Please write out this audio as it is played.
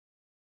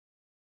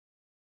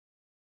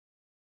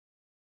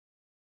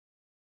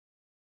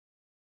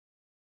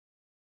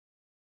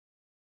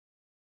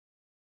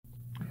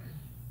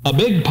A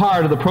big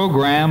part of the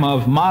program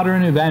of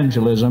modern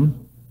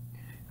evangelism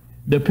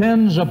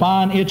depends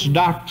upon its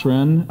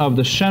doctrine of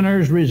the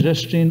sinner's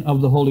resisting of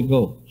the Holy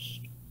Ghost.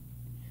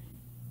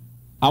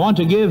 I want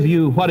to give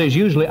you what is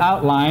usually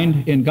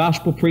outlined in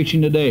gospel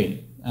preaching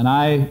today, and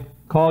I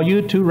call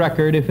you to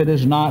record if it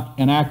is not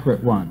an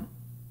accurate one.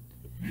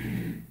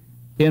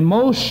 In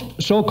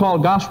most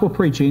so-called gospel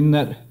preaching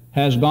that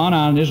has gone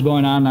on and is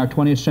going on in our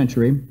 20th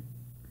century,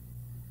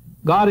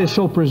 God is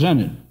so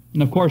presented.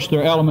 And of course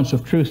there are elements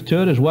of truth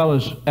to it as well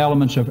as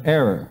elements of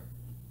error.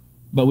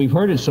 But we've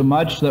heard it so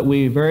much that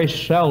we very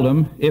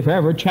seldom, if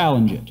ever,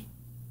 challenge it.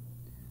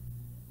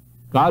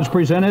 God's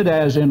presented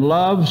as in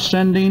love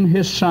sending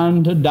His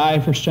Son to die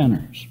for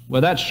sinners.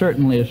 Well, that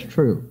certainly is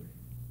true.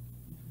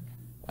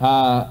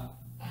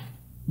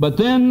 But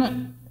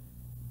then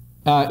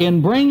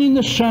in bringing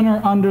the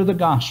sinner under the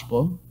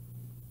gospel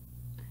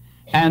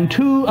and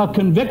to a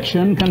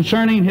conviction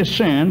concerning his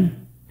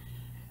sin,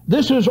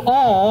 this is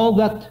all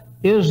that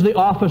is the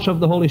office of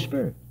the Holy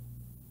Spirit.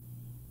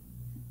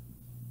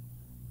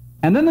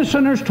 And then the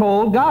sinner is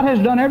told God has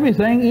done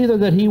everything either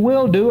that He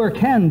will do or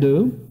can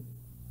do.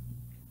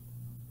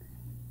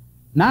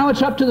 Now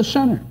it's up to the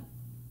sinner.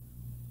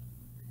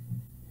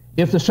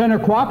 If the sinner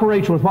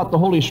cooperates with what the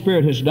Holy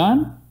Spirit has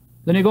done,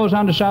 then he goes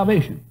on to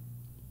salvation.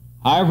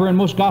 However, in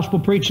most gospel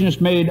preaching it's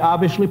made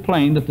obviously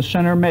plain that the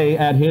sinner may,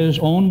 at his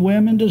own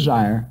whim and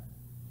desire,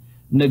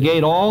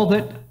 negate all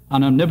that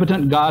an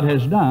omnipotent God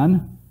has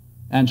done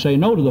and say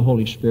no to the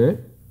Holy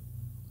Spirit.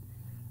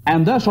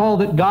 And thus all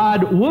that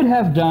God would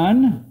have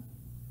done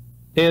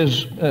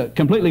is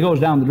completely goes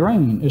down the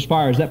drain as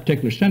far as that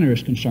particular sinner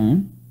is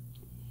concerned.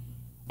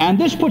 And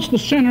this puts the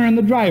sinner in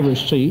the driver's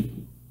seat.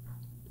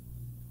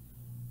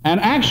 And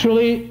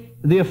actually,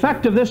 the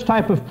effect of this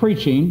type of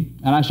preaching,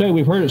 and I say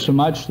we've heard it so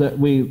much that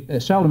we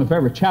seldom if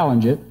ever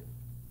challenge it,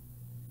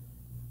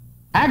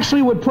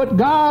 actually would put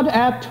God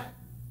at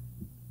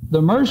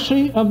the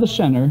mercy of the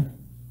sinner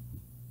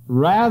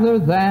rather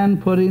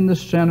than putting the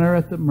sinner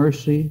at the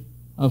mercy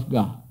of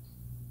God.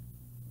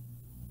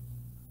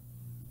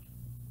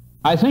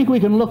 I think we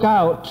can look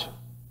out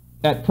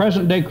at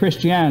present-day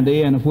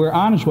Christianity, and if we're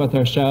honest with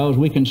ourselves,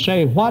 we can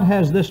say, what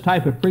has this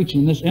type of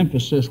preaching, this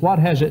emphasis, what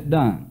has it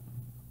done?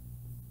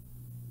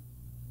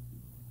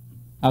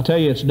 I'll tell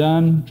you, it's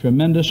done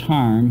tremendous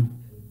harm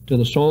to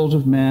the souls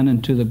of men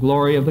and to the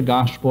glory of the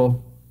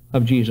gospel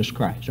of Jesus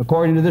Christ.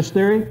 According to this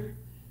theory,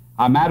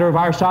 a matter of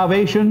our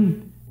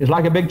salvation is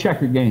like a big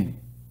checker game.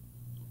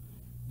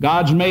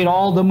 God's made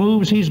all the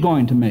moves He's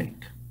going to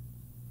make.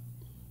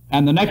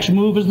 And the next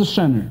move is the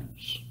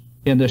sinner's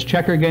in this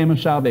checker game of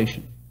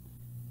salvation.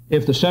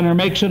 If the sinner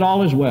makes it,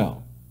 all is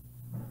well.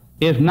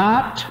 If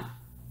not,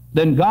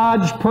 then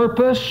God's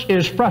purpose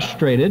is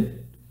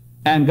frustrated,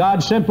 and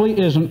God simply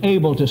isn't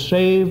able to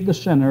save the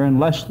sinner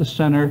unless the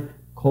sinner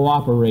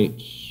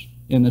cooperates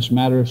in this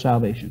matter of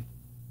salvation.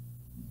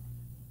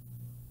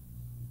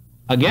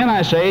 Again,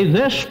 I say,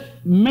 this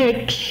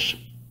makes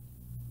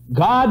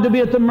God to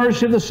be at the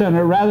mercy of the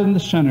sinner rather than the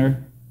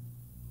sinner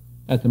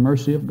at the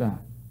mercy of God.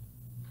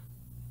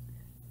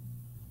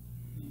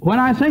 When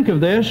I think of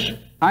this,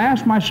 I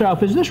ask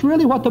myself, is this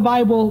really what the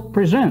Bible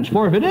presents?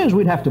 For if it is,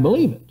 we'd have to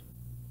believe it.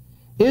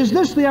 Is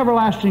this the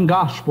everlasting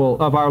gospel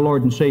of our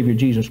Lord and Savior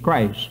Jesus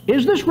Christ?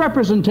 Is this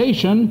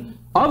representation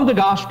of the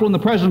gospel and the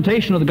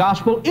presentation of the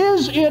gospel,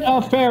 is it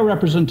a fair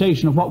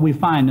representation of what we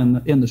find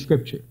in the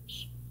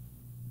Scriptures?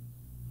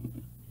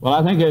 Well,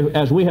 I think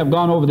as we have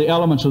gone over the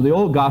elements of the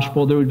old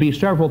gospel, there would be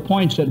several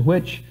points at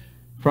which,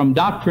 from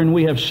doctrine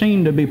we have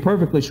seen to be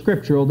perfectly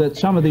scriptural, that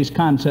some of these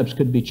concepts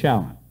could be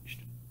challenged.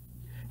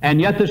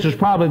 And yet this is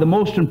probably the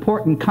most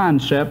important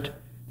concept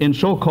in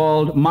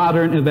so-called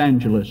modern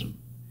evangelism.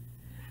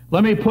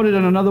 Let me put it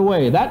in another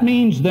way. That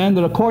means then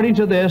that according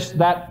to this,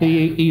 that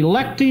the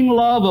electing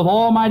love of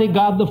Almighty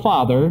God the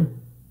Father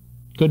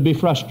could be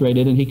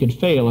frustrated and He could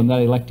fail in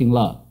that electing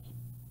love.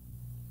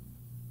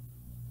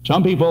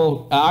 Some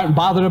people aren't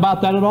bothered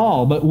about that at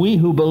all, but we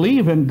who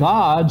believe in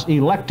God's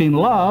electing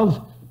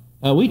love,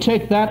 we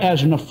take that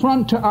as an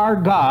affront to our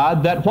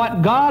God, that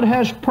what God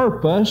has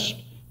purposed,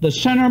 the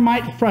sinner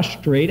might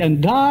frustrate,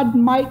 and God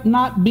might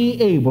not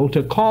be able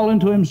to call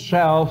into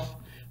Himself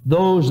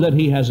those that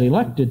He has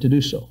elected to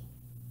do so.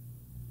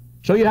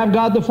 So you have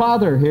God the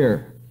Father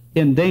here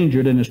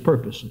endangered in His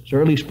purposes,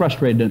 or at least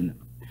frustrated in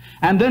them.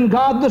 And then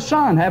God the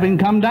Son having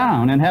come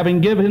down and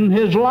having given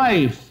His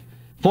life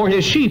for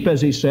His sheep,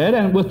 as He said,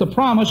 and with the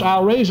promise,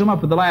 I'll raise them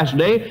up at the last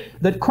day,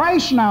 that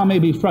Christ now may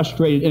be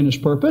frustrated in His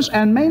purpose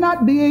and may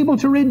not be able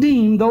to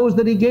redeem those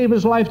that He gave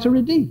His life to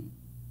redeem.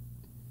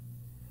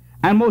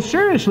 And most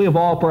seriously of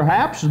all,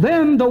 perhaps,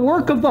 then the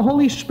work of the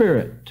Holy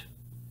Spirit.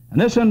 And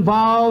this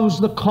involves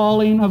the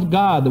calling of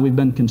God that we've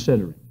been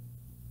considering.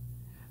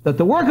 That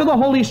the work of the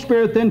Holy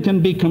Spirit then can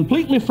be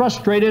completely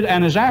frustrated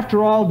and is,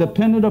 after all,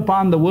 dependent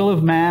upon the will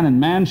of man and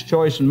man's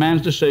choice and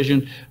man's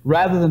decision,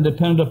 rather than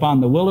dependent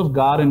upon the will of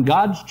God and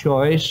God's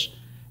choice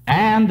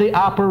and the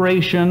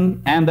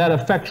operation and that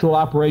effectual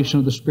operation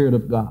of the Spirit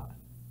of God.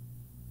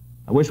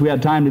 I wish we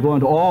had time to go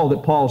into all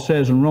that Paul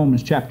says in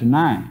Romans chapter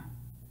 9.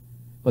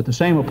 But the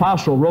same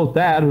apostle wrote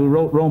that, who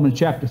wrote Romans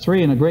chapter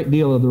 3 and a great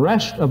deal of the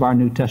rest of our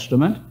New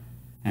Testament.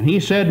 And he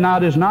said, "Now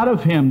it is not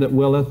of him that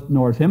willeth,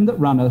 nor of him that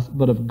runneth,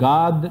 but of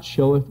God that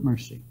showeth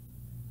mercy."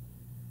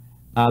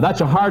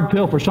 That's a hard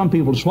pill for some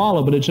people to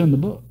swallow, but it's in the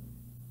book.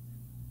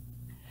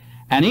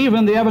 And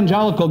even the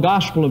evangelical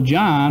Gospel of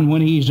John,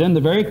 when he's in the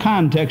very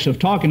context of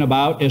talking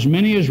about as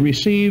many as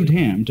received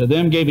him, to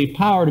them gave he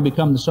power to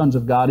become the sons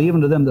of God,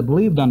 even to them that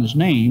believed on his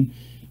name,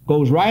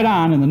 goes right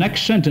on in the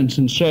next sentence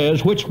and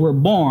says, "Which were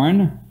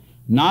born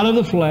not of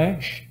the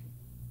flesh,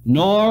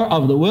 nor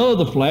of the will of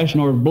the flesh,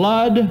 nor of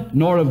blood,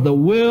 nor of the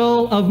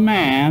will of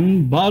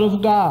man, but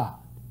of God."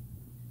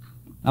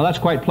 Now that's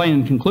quite plain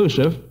and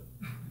conclusive.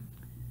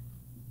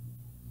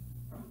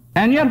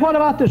 And yet, what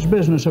about this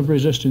business of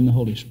resisting the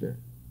Holy Spirit?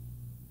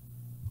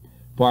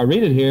 For I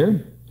read it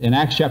here in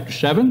Acts chapter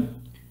 7.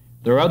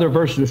 There are other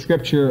verses of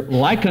Scripture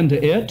like unto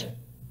it.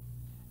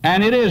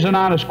 And it is an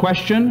honest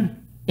question.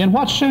 In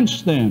what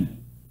sense, then,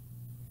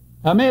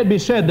 may it be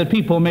said that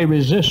people may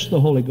resist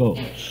the Holy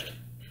Ghost?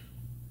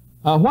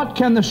 What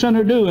can the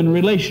sinner do in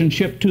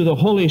relationship to the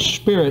Holy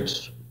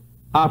Spirit's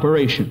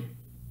operation?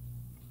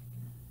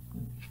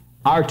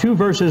 Our two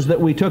verses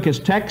that we took as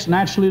text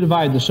naturally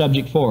divide the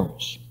subject for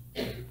us.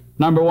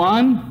 Number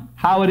one,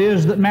 how it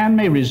is that man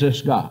may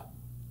resist God.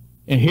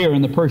 And here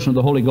in the person of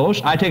the Holy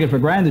Ghost, I take it for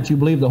granted that you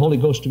believe the Holy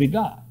Ghost to be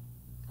God.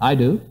 I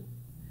do.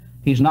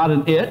 He's not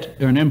an it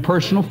or an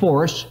impersonal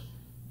force.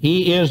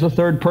 He is the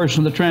third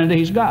person of the Trinity.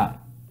 He's God.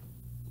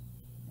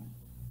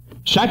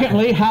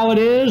 Secondly, how it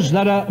is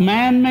that a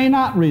man may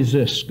not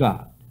resist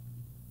God.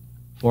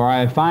 For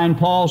I find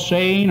Paul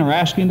saying or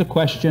asking the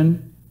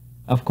question,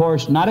 of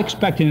course, not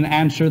expecting an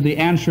answer. The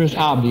answer is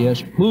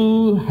obvious.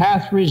 Who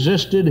hath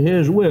resisted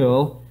his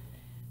will?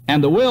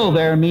 And the will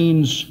there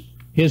means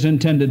his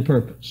intended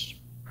purpose.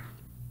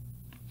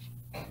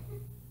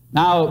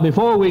 Now,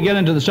 before we get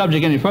into the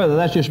subject any further,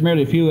 that's just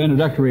merely a few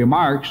introductory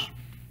remarks.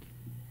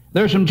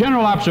 There are some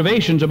general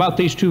observations about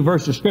these two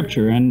verses of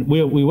Scripture, and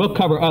we will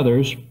cover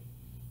others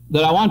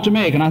that I want to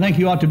make, and I think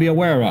you ought to be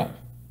aware of.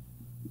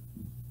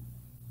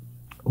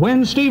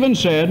 When Stephen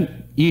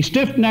said, "Ye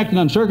stiff-necked and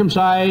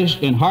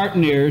uncircumcised in heart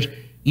and ears,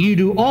 ye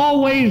do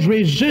always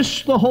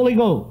resist the Holy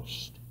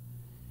Ghost,"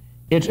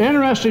 it's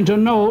interesting to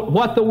note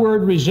what the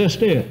word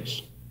resist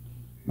is.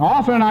 Now,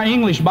 often in our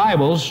English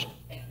Bibles,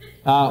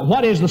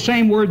 what is the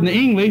same word in the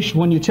English,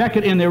 when you check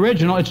it in the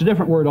original, it's a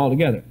different word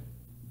altogether.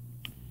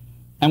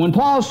 And when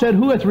Paul said,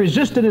 "Who hath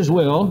resisted his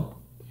will,"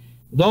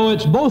 though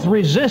it's both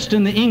resist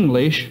in the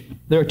English,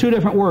 there are two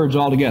different words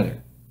altogether.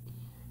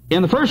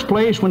 In the first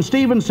place, when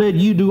Stephen said,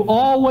 "You do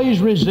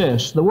always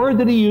resist," the word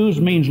that he used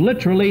means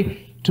literally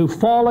to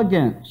fall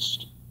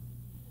against.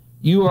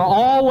 You are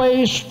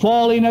always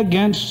falling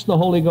against the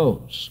Holy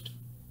Ghost.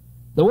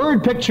 The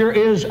word picture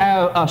is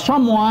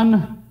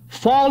someone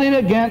falling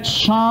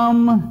against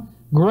some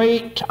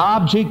great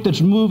object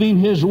that's moving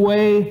his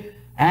way,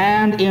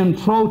 and in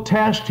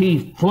protest he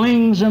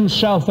flings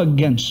himself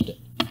against it.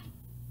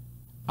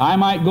 I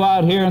might go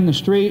out here in the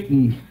street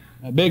and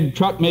a big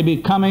truck may be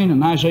coming,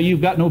 and I say,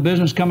 "You've got no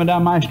business coming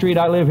down my street,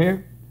 I live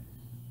here,"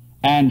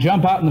 and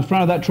jump out in the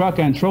front of that truck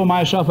and throw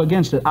myself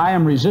against it. I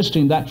am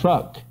resisting that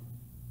truck.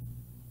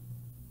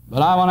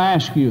 But I want to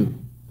ask you,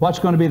 what's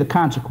going to be the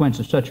consequence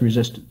of such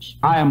resistance?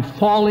 I am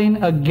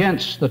falling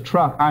against the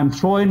truck. I'm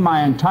throwing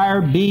my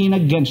entire being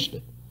against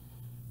it.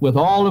 With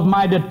all of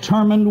my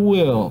determined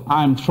will,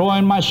 I'm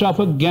throwing myself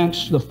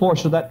against the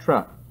force of that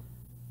truck.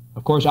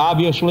 Of course,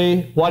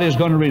 obviously, what is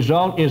going to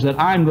result is that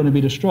I'm going to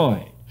be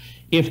destroyed.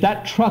 If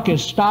that truck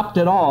is stopped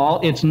at all,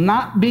 it's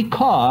not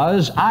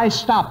because I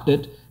stopped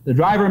it. The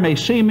driver may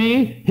see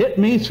me, hit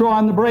me, throw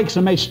on the brakes,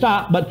 and may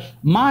stop, but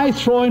my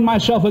throwing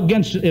myself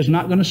against it is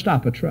not going to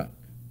stop a truck.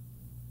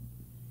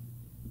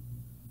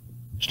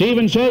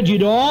 Stephen said,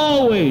 "You'd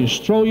always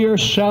throw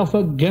yourself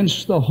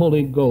against the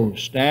Holy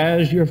Ghost.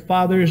 As your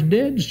fathers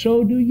did,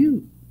 so do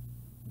you."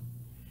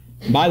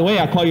 By the way,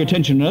 I call your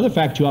attention to another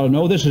fact you ought to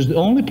know. This is the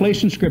only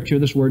place in Scripture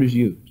this word is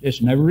used.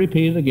 It's never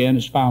repeated again.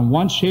 It's found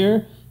once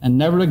here and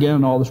never again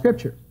in all the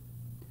Scripture.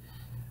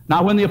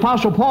 Now, when the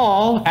Apostle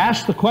Paul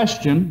asked the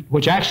question,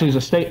 which actually is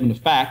a statement of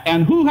fact,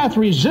 "And who hath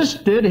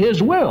resisted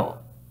his will?"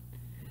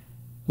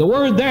 The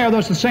word there,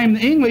 that's the same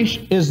in English,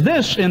 is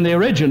this in the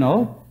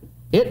original.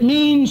 It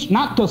means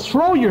not to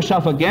throw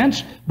yourself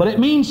against, but it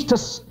means to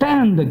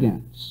stand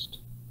against.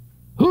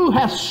 Who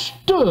hath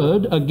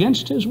stood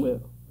against his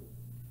will?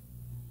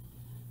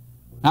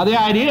 Now,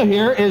 the idea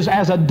here is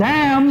as a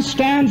dam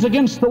stands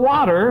against the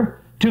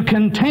water to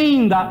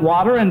contain that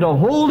water and to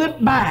hold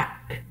it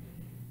back,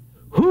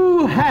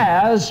 who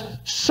has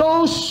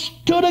so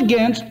stood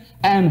against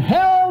and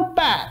held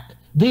back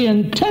the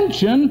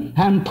intention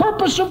and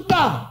purpose of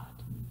God?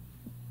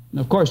 And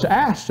of course, to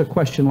ask a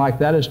question like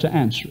that is to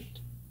answer it.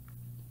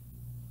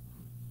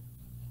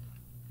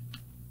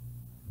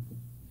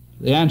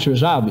 The answer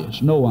is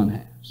obvious. No one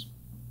has.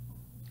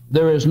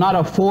 There is not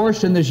a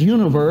force in this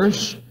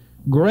universe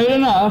great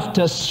enough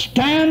to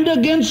stand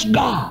against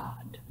God.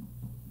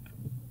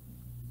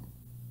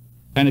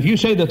 And if you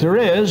say that there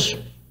is,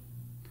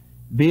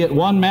 be it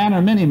one man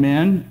or many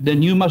men,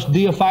 then you must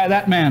deify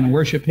that man and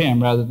worship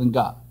him rather than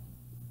God.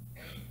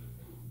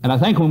 And I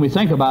think when we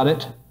think about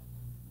it,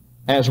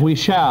 as we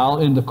shall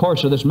in the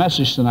course of this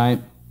message tonight,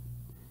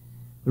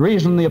 the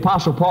reason the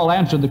Apostle Paul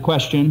answered the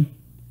question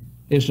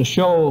is to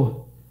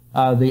show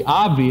the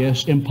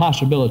obvious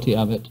impossibility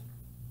of it.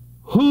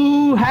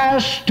 Who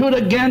has stood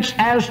against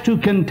as to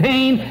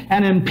contain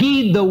and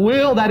impede the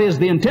will, that is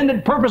the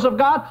intended purpose of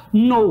God?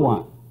 No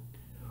one.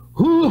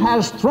 Who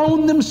has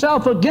thrown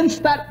themselves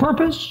against that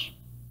purpose,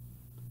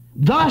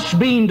 thus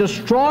being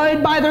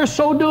destroyed by their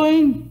so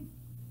doing?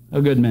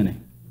 A good many.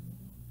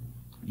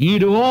 You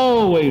do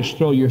always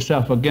throw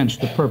yourself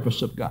against the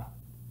purpose of God,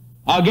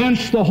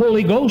 against the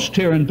Holy Ghost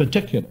here in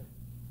particular.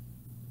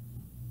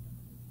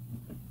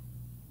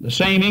 The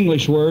same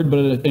English word,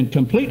 but in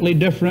completely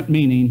different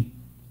meaning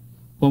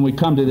when we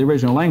come to the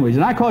original language.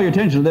 And I call your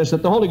attention to this,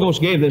 that the Holy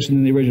Ghost gave this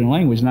in the original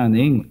language, not in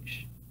the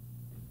English.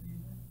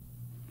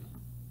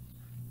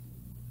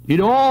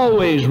 You'd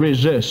always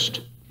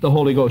resist the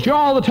Holy Ghost. You're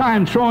all the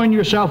time throwing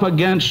yourself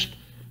against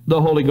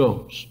the Holy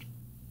Ghost.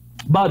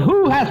 But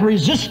who hath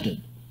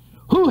resisted?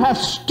 Who hath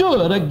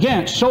stood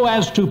against so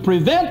as to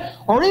prevent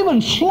or even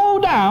slow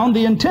down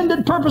the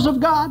intended purpose of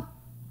God?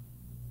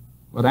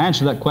 Well, to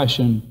answer that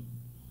question,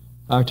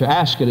 or to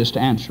ask it is to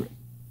answer it.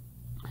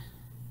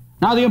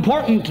 Now, the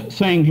important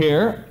thing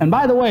here, and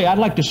by the way, I'd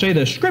like to say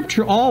this,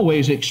 Scripture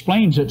always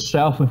explains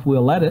itself if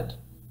we'll let it.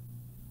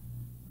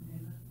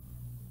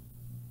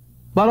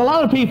 But a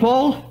lot of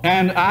people,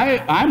 and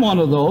I'm one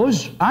of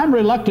those, I'm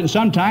reluctant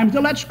sometimes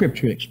to let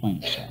Scripture explain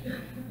itself.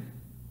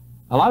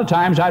 A lot of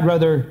times I'd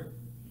rather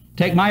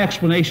take my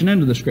explanation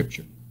into the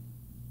Scripture.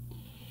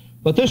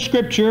 But this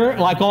Scripture,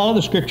 like all of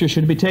the Scripture,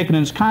 should be taken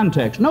in its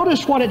context.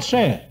 Notice what it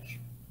says.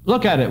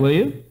 Look at it, will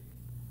you?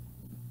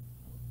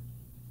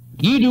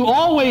 Ye do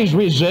always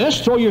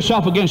resist, throw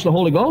yourself against the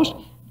Holy Ghost,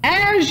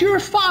 as your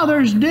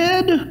fathers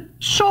did,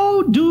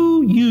 so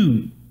do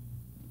you.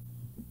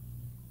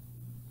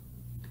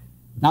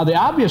 Now the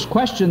obvious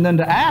question then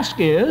to ask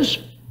is,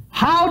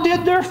 how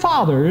did their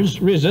fathers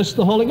resist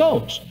the Holy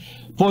Ghost?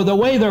 For the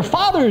way their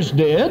fathers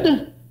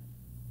did,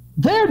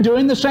 they're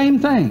doing the same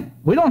thing.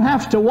 We don't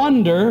have to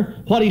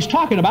wonder what he's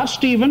talking about.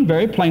 Stephen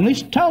very plainly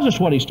tells us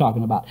what he's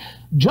talking about.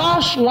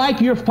 Just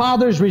like your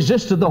fathers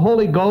resisted the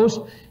Holy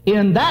Ghost,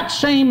 in that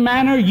same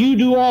manner you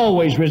do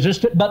always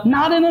resist it, but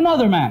not in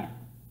another manner.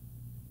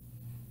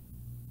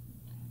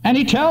 And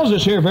he tells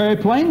us here very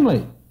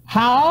plainly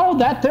how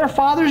that their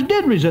fathers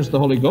did resist the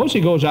Holy Ghost.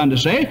 He goes on to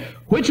say,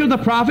 which of the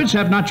prophets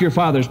have not your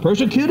fathers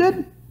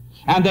persecuted?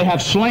 And they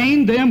have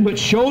slain them which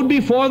showed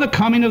before the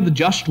coming of the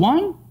just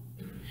one.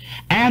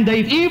 And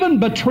they've even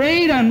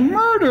betrayed and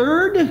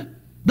murdered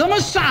the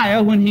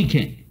Messiah when he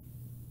came.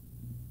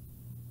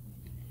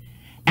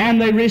 And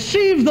they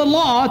received the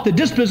law at the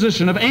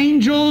disposition of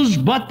angels,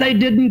 but they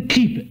didn't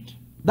keep it.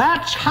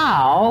 That's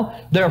how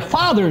their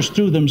fathers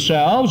threw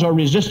themselves or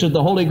resisted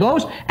the Holy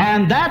Ghost,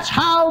 and that's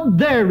how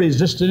they're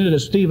resisting it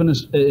as Stephen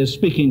is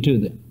speaking to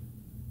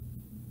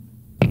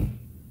them.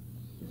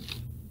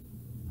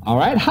 All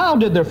right, how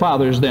did their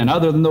fathers then,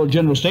 other than those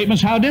general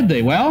statements, how did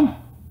they? Well,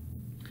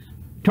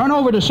 turn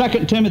over to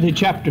 2 Timothy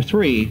chapter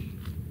 3,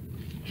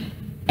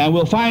 and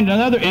we'll find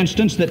another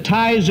instance that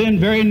ties in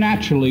very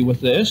naturally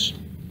with this.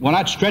 We're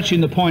not stretching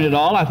the point at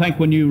all. I think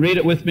when you read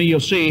it with me, you'll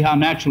see how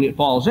naturally it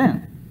falls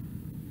in.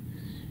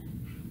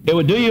 It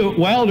would do you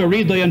well to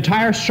read the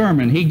entire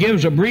sermon. He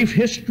gives a brief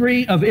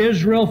history of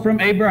Israel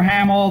from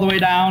Abraham all the way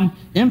down,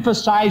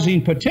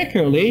 emphasizing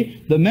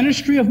particularly the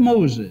ministry of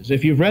Moses.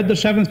 If you've read the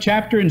 7th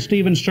chapter in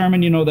Stephen's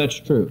sermon, you know that's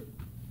true.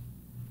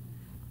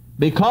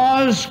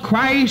 Because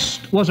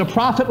Christ was a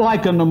prophet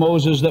like unto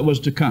Moses that was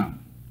to come.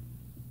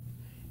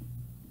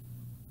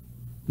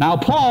 Now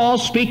Paul,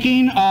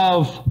 speaking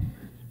of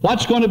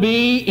what's going to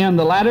be in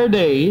the latter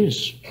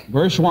days,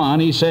 verse 1,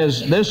 he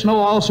says, this know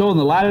also in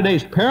the latter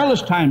days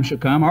perilous times shall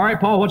come. All right,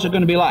 Paul, what's it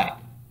going to be like?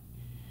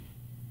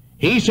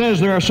 He says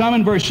there are some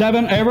in verse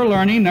 7, ever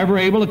learning, never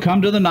able to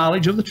come to the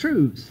knowledge of the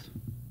truth.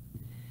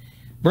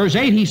 Verse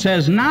 8, he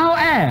says, now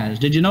as,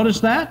 did you notice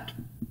that?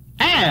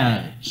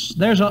 As,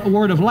 there's a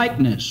word of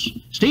likeness.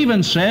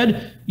 Stephen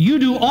said, you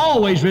do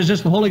always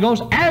resist the Holy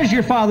Ghost, as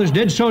your fathers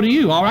did, so do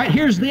you. All right,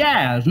 here's the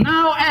as.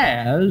 Now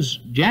as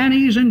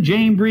Jannes and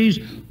Jambres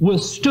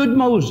withstood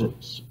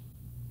Moses.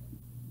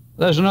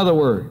 There's another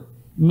word,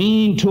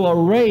 meaning to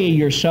array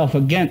yourself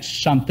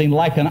against something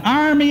like an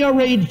army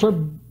arrayed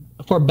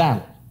for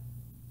battle.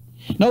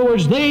 In other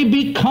words, they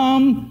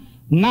become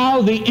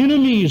now the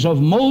enemies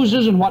of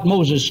Moses and what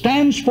Moses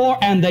stands for,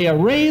 and they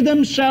array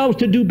themselves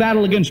to do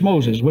battle against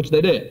Moses, which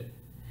they did.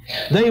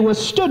 They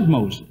withstood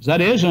Moses. That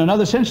is, in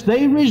another sense,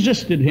 they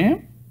resisted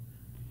him.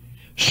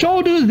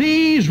 So do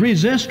these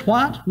resist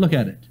what? Look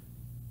at it.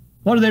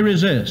 What do they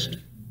resist?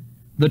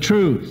 The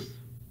truth.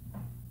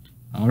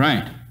 All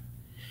right.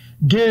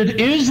 Did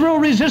Israel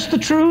resist the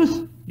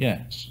truth?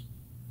 Yes.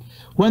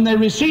 When they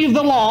received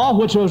the law,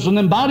 which was an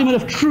embodiment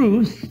of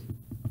truth,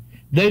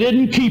 they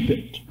didn't keep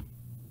it.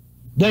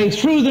 They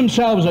threw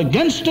themselves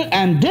against it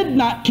and did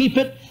not keep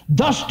it.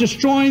 thus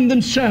destroying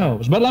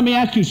themselves. But let me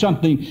ask you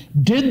something.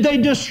 Did they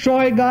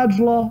destroy God's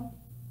law?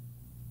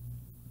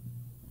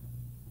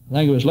 I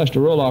think it was Lester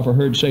Roloff I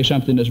heard say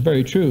something that's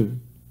very true.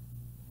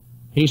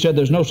 He said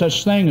there's no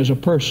such thing as a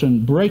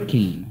person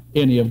breaking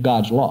any of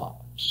God's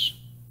laws.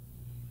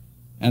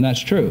 And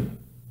that's true.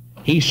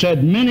 He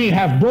said many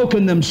have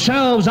broken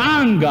themselves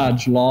on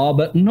God's law,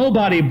 but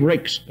nobody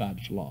breaks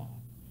God's law.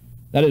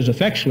 That is,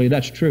 effectually,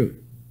 that's true.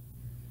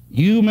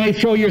 You may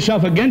throw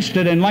yourself against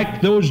it, and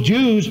like those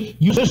Jews,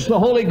 you resist the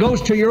Holy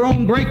Ghost to your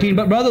own breaking,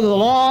 but brother, the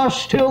law is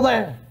still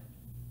there,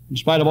 in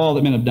spite of all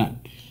that men have done.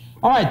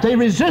 All right, they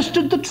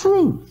resisted the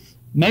truth.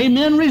 May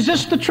men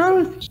resist the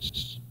truth?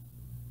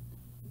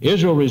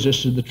 Israel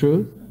resisted the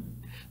truth.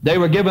 They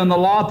were given the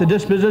law at the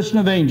disposition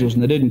of angels,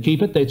 and they didn't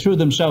keep it. They threw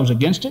themselves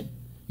against it.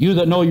 You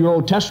that know your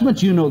Old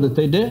Testament, you know that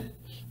they did.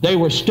 They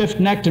were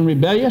stiff-necked and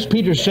rebellious.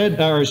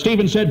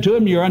 Stephen said to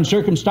him, "You're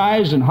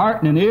uncircumcised in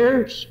heart and in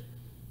ears."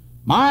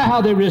 My,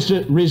 how they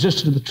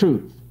resisted the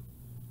truth.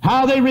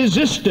 How they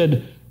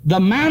resisted the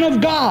man of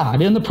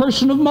God in the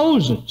person of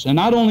Moses. And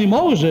not only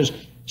Moses,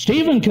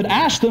 Stephen could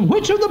ask them,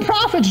 which of the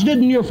prophets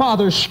didn't your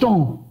fathers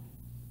stone?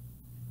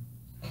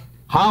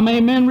 How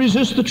may men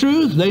resist the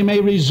truth? They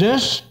may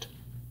resist.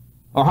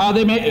 Or how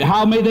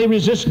may they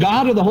resist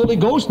God or the Holy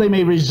Ghost? They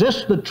may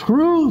resist the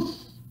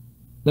truth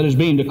that is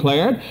being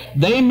declared.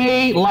 They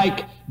may,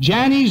 like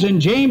Jannes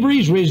and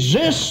Jambres,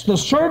 resist the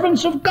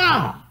servants of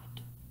God.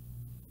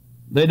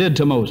 They did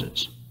to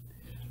Moses.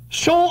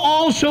 So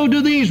also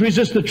do these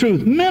resist the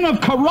truth. Men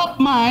of corrupt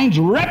minds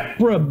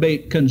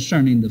reprobate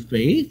concerning the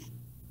faith.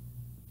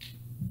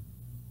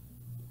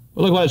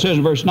 Well, look what it says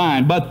in verse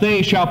 9. But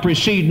they shall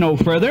proceed no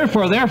further,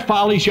 for their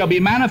folly shall be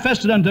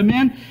manifested unto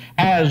men,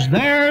 as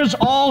theirs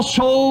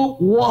also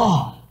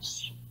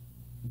was.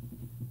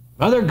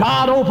 Brother,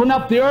 God opened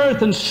up the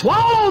earth and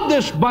swallowed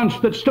this bunch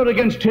that stood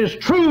against His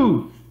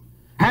truth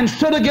and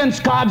stood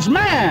against God's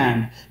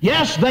man.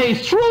 Yes, they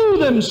threw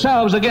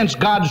themselves against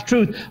God's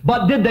truth,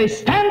 but did they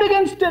stand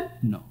against it?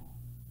 No.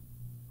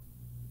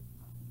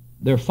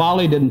 Their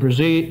folly didn't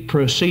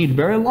proceed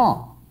very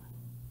long,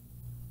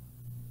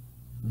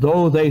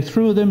 though they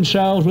threw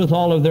themselves with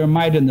all of their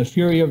might in the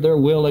fury of their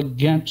will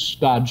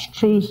against God's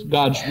truth,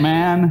 God's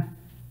man,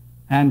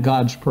 and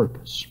God's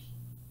purpose.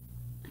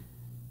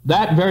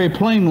 That very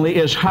plainly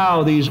is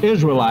how these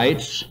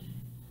Israelites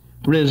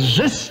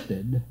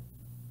resisted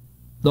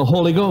the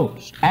Holy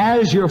Ghost.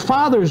 As your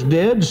fathers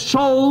did,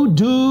 so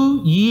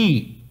do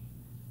ye.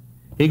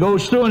 He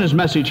goes through in his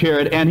message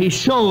here, and he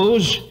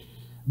shows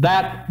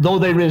that though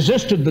they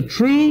resisted the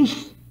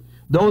truth,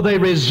 though they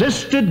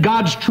resisted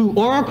God's true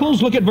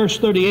oracles, look at verse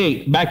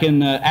 38, back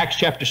in Acts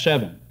chapter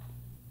 7.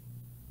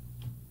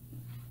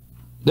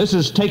 This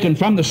is taken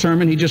from the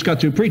sermon he just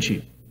got through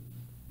preaching.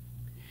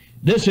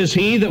 This is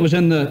he that was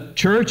in the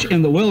church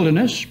in the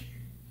wilderness,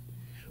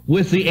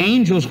 with the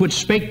angels which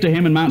spake to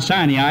him in Mount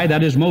Sinai,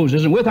 that is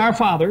Moses, and with our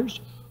fathers,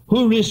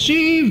 who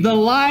received the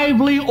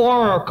lively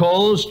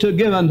oracles to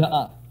give unto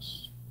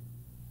us.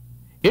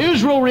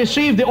 Israel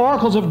received the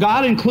oracles of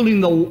God, including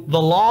the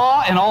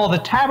law and all the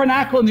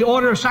tabernacle and the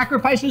order of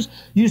sacrifices.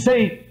 You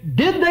say,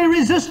 did they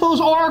resist those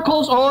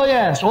oracles? Oh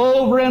yes,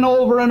 over and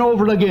over and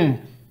over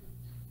again.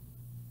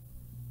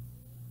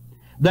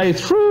 They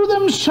threw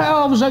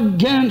themselves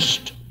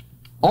against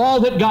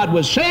all that God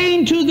was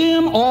saying to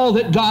them, all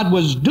that God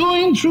was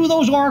doing through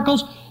those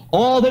oracles,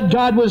 all that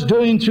God was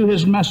doing through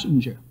His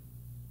messenger.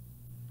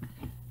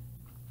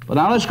 But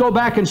now let's go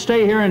back and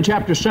stay here in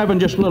chapter 7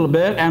 just a little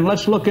bit, and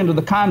let's look into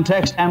the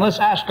context, and let's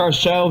ask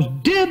ourselves,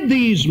 did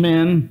these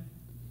men,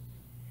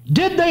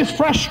 did they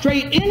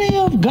frustrate any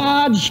of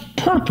God's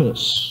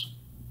purpose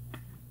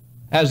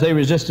as they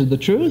resisted the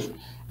truth?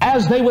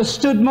 As they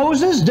withstood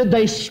Moses, did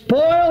they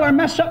spoil or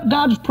mess up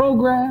God's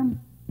program?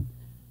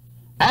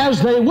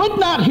 As they would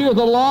not hear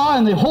the law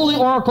and the holy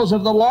oracles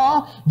of the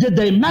law, did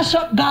they mess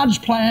up God's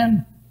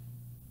plan?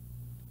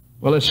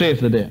 Well, let's see if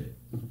they did.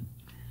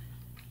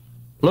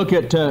 Look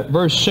at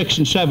verse 6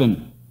 and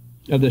 7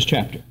 of this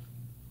chapter.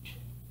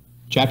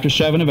 Chapter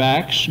 7 of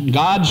Acts.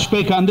 God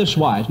spake on this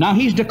wise. Now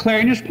He's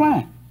declaring His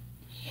plan.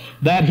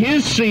 That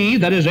His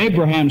seed, that is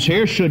Abraham's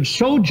here, should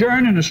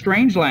sojourn in a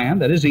strange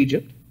land, that is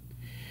Egypt,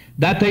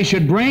 that they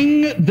should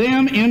bring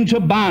them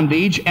into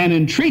bondage and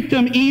entreat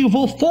them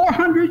evil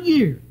 400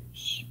 years.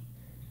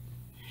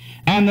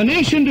 And the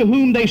nation to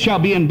whom they shall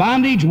be in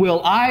bondage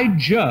will I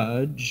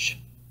judge,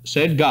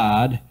 said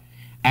God,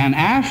 and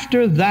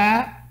after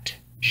that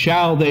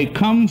shall they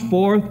come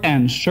forth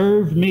and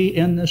serve me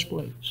in this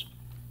place.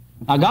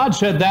 Now God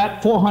said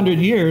that 400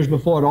 years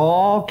before it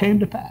all came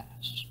to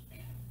pass.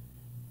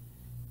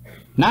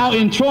 Now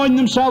in throwing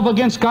themselves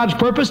against God's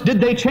purpose,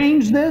 did they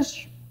change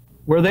this?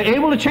 Were they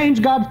able to change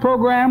God's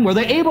program? Were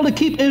they able to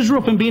keep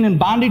Israel from being in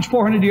bondage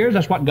 400 years?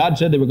 That's what God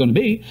said they were going to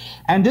be.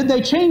 And did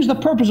they change the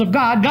purpose of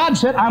God? God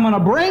said, I'm going to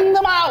bring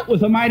them out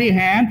with a mighty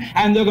hand,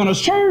 and they're going to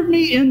serve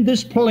me in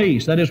this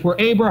place. That is where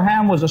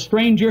Abraham was a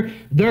stranger.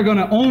 They're going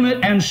to own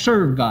it and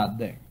serve God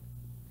there.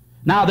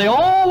 Now, they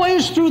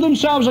always threw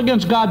themselves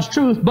against God's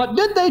truth, but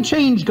did they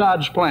change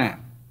God's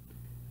plan?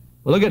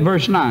 Well, look at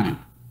verse 9.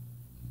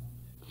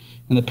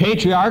 And the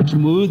patriarchs,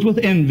 moved with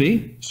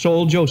envy,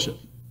 sold Joseph.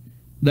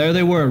 There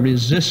they were,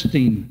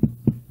 resisting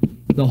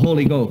the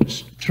Holy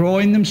Ghost,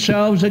 throwing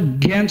themselves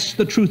against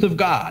the truth of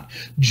God.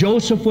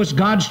 Joseph was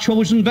God's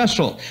chosen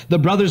vessel. The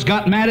brothers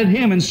got mad at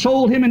him and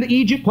sold him into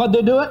Egypt. What'd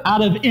they do it?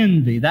 Out of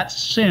envy. That's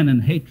sin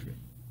and hatred.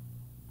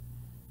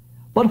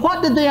 But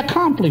what did they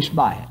accomplish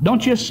by it?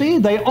 Don't you see?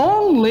 They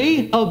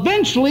only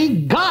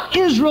eventually got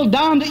Israel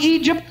down to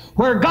Egypt,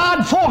 where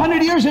God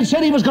 400 years had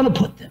said He was going to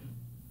put them.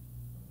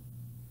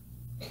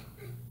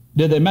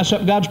 Did they mess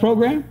up God's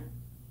program?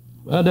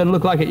 Well, it doesn't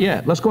look like it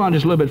yet. Let's go on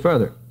just a little bit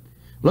further.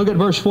 Look at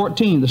verse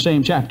 14, the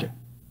same chapter.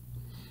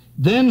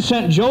 Then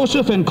sent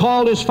Joseph and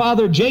called his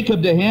father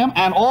Jacob to him,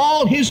 and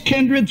all his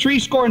kindred,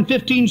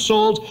 75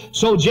 souls.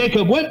 So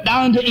Jacob went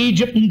down to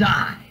Egypt and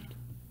died.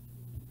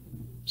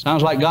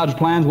 Sounds like God's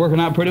plan's working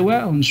out pretty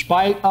well, in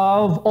spite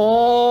of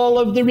all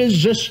of the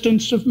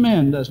resistance of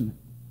men, doesn't it?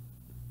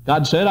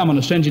 God said, I'm going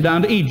to send you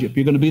down to Egypt.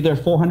 You're going to be there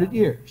 400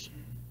 years.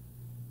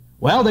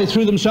 Well, they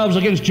threw themselves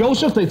against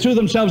Joseph. They threw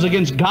themselves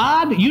against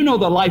God. You know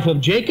the life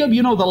of Jacob.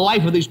 You know the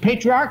life of these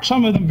patriarchs.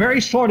 Some of them very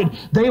sordid.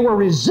 They were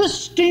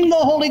resisting the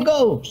Holy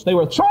Ghost. They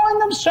were throwing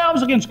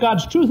themselves against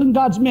God's truth and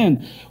God's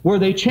men. Were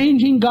they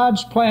changing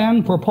God's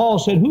plan? For Paul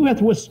said, who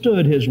hath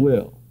withstood His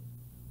will?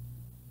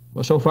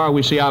 Well, so far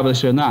we see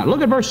obviously not.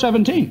 Look at verse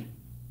 17.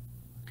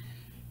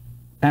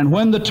 And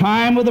when the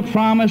time of the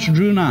promise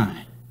drew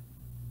nigh.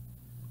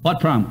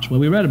 What promise? Well,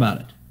 we read about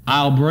it.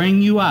 I'll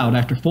bring you out.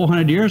 After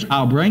 400 years,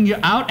 I'll bring you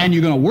out, and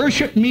you're going to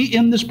worship me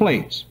in this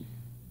place.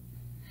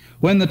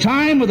 When the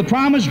time of the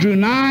promise drew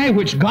nigh,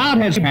 which God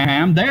has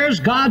Abraham, there's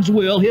God's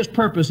will, His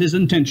purpose, His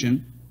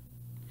intention.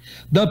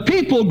 The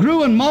people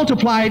grew and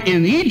multiplied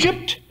in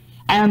Egypt,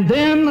 and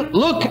then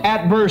look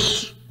at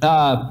verse,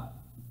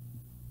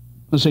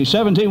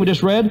 17 we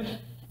just read,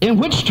 in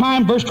which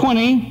time, verse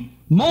 20,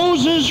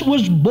 Moses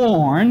was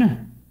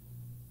born,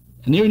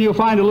 and even you'll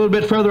find a little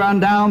bit further on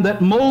down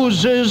that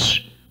Moses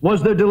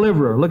was their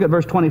deliverer. Look at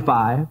verse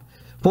 25.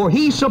 For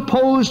he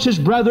supposed his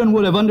brethren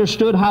would have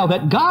understood how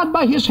that God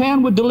by His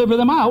hand would deliver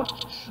them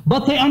out,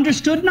 but they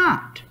understood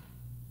not.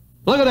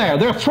 Look at there.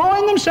 They're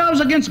throwing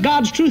themselves against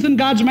God's truth and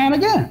God's man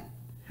again.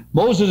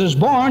 Moses is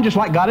born just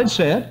like God had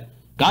said.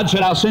 God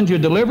said, I'll send you a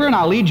deliverer and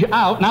I'll lead you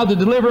out. Now the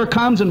deliverer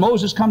comes and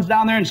Moses comes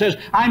down there and says,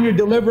 I'm your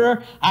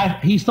deliverer.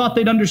 He thought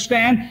they'd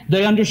understand.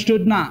 They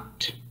understood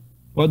not.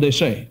 What did they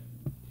say?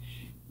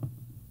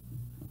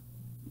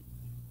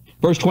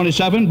 Verse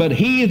 27, but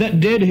he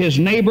that did his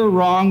neighbor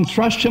wrong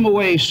thrust him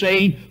away,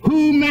 saying,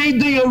 who made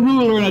thee a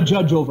ruler and a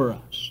judge over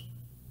us?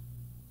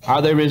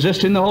 Are they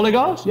resisting the Holy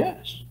Ghost?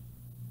 Yes.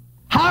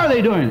 How are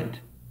they doing it?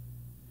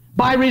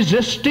 By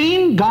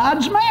resisting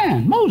God's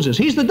man, Moses.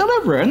 He's the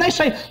deliverer. And they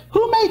say,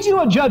 who made you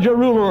a judge or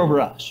ruler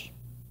over us?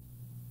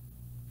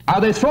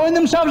 Are they throwing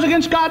themselves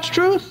against God's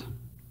truth?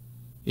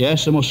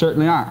 Yes, they most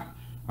certainly are.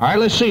 All right,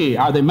 let's see.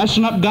 Are they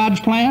messing up God's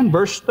plan?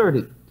 Verse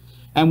 30.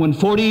 And when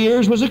 40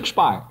 years was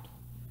expired.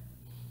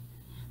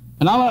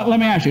 And now let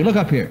me ask you, look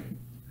up here.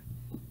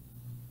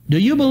 Do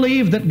you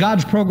believe that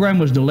God's program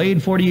was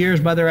delayed 40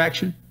 years by their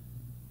action?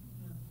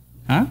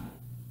 Huh?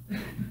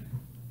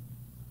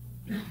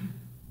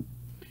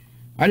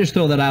 I just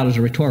throw that out as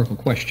a rhetorical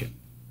question.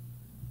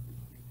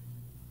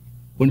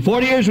 When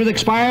 40 years was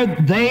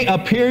expired, they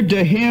appeared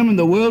to him in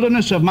the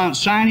wilderness of Mount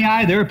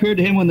Sinai. There appeared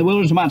to him in the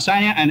wilderness of Mount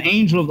Sinai an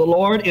angel of the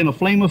Lord in a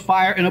flame of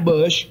fire in a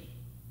bush.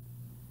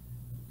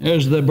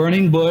 There's the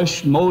burning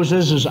bush.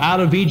 Moses is out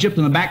of Egypt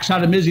in the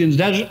backside of Midian's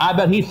desert. I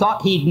bet he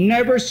thought he'd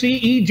never see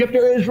Egypt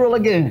or Israel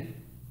again.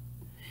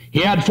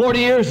 He had 40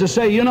 years to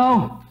say, you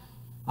know,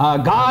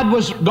 God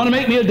was going to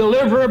make me a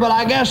deliverer, but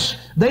I guess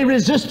they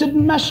resisted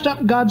and messed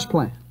up God's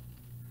plan.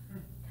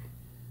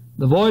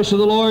 The voice of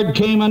the Lord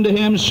came unto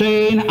him,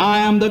 saying, I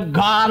am the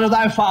God of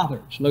thy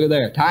fathers. Look at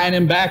there, tying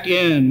him back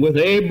in with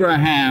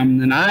Abraham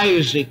and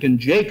Isaac and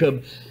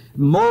Jacob.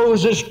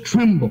 Moses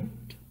trembled.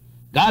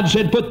 God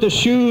said, put the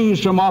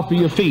shoes from off of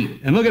your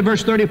feet. And look at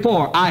verse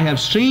 34. I have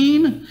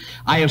seen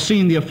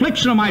the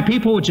affliction of my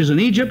people which is in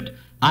Egypt.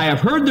 I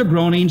have heard their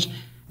groanings,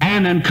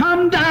 and am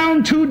come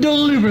down to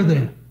deliver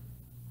them.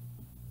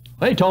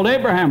 They told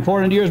Abraham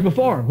 400 years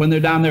before, when they're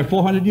down there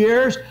 400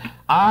 years,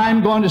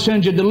 I'm going to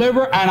send you a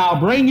deliverer, and I'll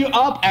bring you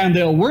up, and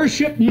they'll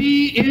worship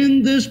me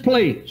in this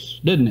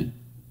place. Didn't it?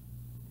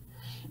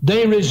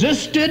 They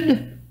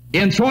resisted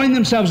in throwing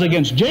themselves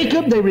against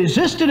Jacob. They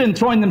resisted in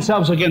throwing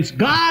themselves against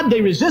God. They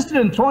resisted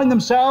in throwing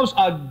themselves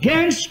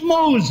against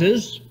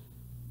Moses.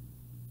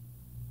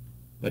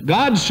 But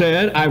God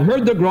said, I've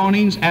heard the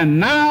groanings, and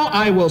now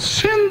I will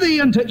send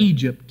thee into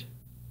Egypt.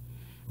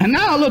 And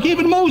now, look,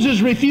 even Moses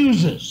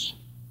refuses.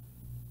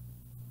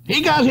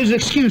 He got his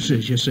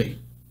excuses, you see.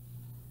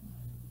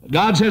 But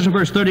God says in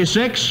verse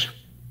 36,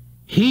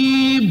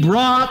 He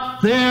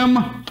brought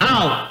them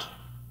out.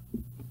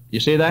 You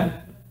see that?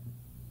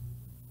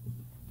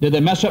 Did they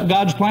mess up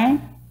God's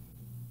plan?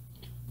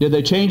 Did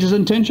they change His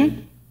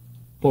intention?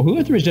 For who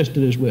hath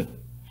resisted His will?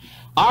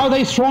 Are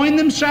they throwing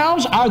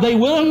themselves? Are they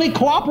willingly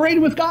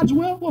cooperating with God's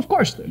will? Well, of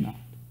course they're not.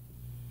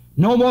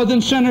 No more than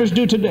sinners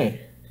do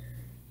today.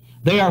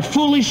 They are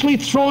foolishly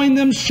throwing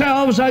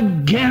themselves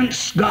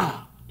against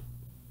God.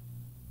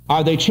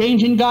 Are they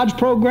changing God's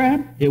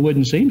program? It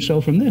wouldn't seem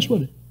so from this,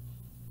 would it?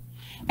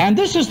 And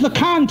this is the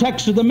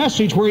context of the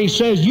message where he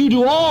says, you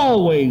do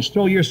always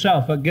throw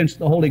yourself against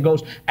the Holy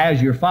Ghost.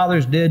 As your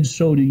fathers did,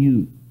 so do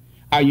you.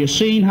 Are you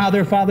seeing how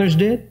their fathers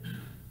did?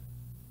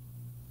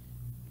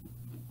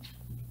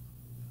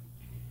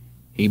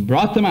 He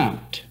brought them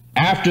out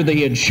after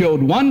they had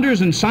showed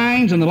wonders and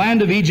signs in the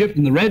land of Egypt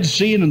and the Red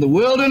Sea and in the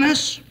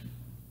wilderness.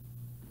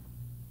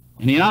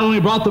 And he not only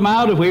brought them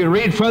out, if we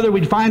read further,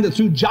 we'd find that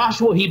through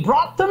Joshua, he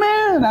brought them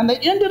in, and they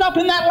ended up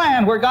in that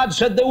land where God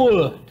said they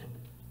would.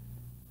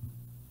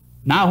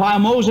 Now, while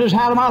Moses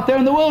had them out there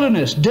in the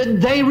wilderness,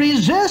 did they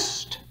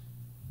resist?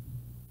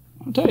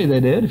 I'll tell you they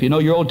did. If you know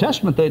your Old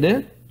Testament, they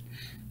did.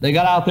 They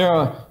got out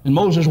there, and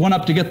Moses went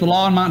up to get the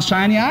law on Mount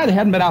Sinai. They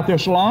hadn't been out there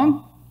so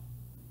long.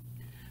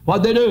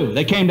 What'd they do?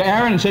 They came to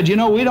Aaron and said, you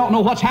know, we don't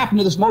know what's happened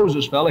to this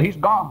Moses fella. He's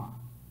gone.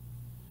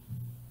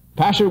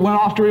 Pastor went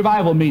off to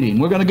revival meeting.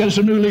 We're going to get us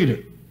a new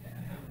leader.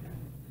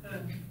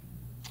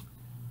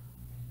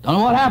 Don't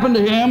know what happened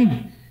to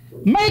him.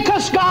 Make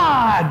us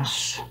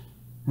gods.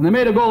 And they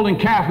made a golden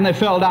calf and they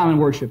fell down and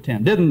worshiped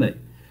him, didn't they?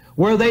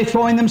 Were they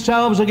throwing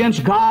themselves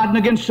against God and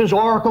against His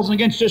oracles and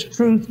against His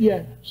truth?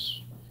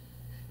 Yes.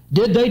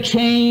 Did they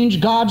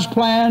change God's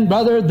plan?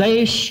 Brother,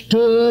 they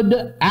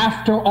stood,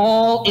 after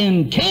all,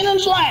 in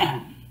Canaan's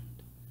land,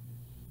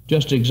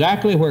 just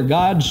exactly where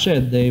God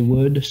said they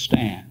would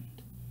stand.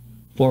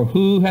 For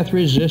who hath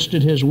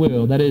resisted His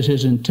will? That is,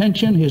 His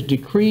intention, His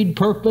decreed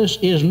purpose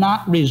is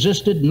not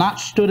resisted,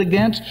 not stood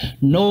against.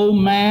 No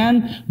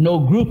man, no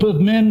group of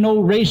men, no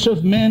race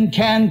of men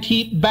can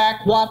keep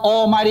back what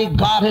Almighty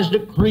God has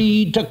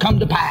decreed to come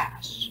to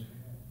pass.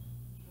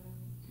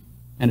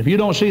 And if you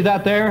don't see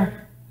that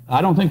there,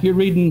 I don't think you're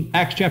reading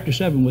Acts chapter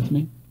 7 with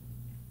me.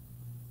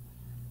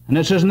 And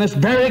this is in this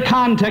very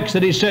context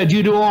that he said,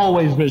 you do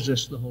always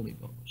resist the Holy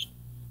Ghost.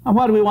 Now,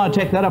 why do we want to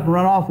take that up and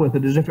run off with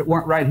it as if it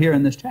weren't right here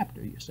in this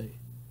chapter, you see?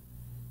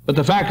 But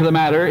the fact of the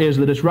matter is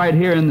that it's right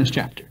here in this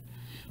chapter.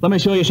 Let me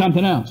show you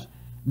something else.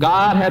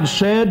 God had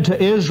said to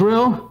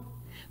Israel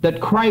that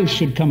Christ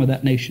should come of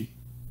that nation.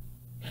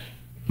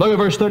 Look at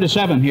verse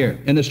 37 here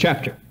in this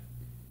chapter.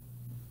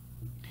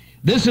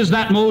 This is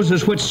that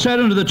Moses which said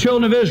unto the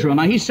children of Israel.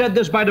 Now he said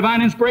this by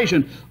divine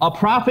inspiration. A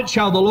prophet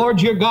shall the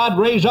Lord your God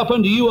raise up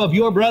unto you of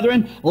your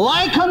brethren,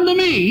 like unto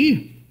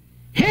me,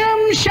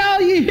 him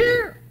shall ye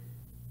hear.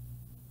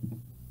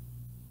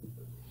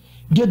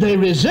 Did they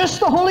resist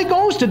the Holy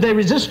Ghost? Did they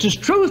resist His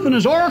truth and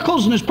His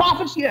oracles and His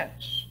prophets?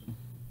 Yes.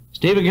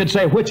 Stephen could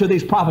say, which of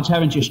these prophets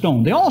haven't you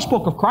stoned? They all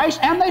spoke of Christ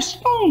and they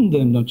stoned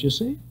them, don't you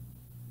see?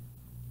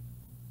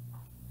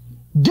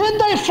 Did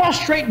they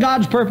frustrate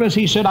God's purpose?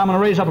 He said, I'm going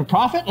to raise up a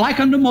prophet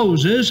like unto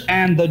Moses,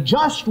 and the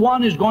just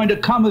one is going to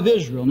come of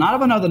Israel. Not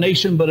of another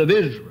nation, but of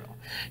Israel.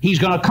 He's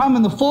going to come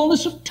in the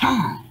fullness of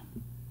time.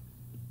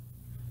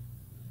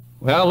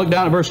 Well, look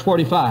down at verse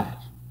 45.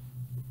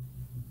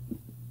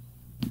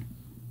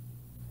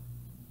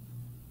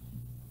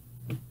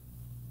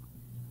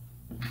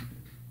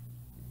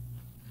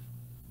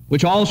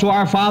 Which also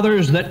our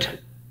fathers that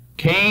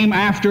came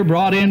after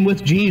brought in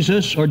with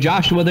Jesus, or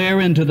Joshua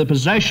there, into the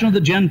possession of the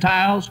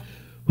Gentiles,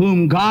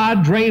 whom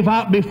God drave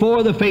out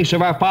before the face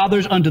of our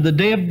fathers unto the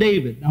day of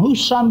David. Now,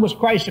 whose son was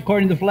Christ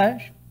according to the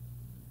flesh?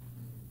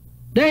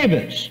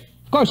 David's.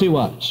 Of course he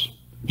was.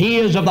 He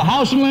is of the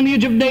house and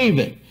lineage of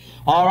David.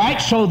 All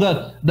right, so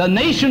the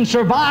nation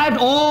survived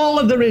all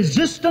of the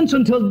resistance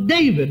until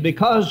David,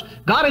 because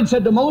God had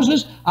said to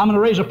Moses, I'm going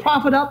to raise a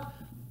prophet up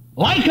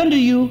like unto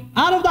you,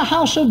 out of the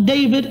house of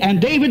David, and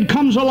David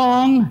comes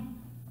along.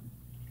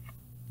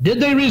 Did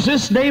they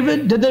resist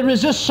David? Did they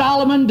resist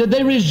Solomon? Did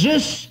they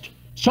resist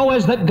so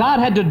as that God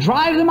had to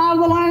drive them out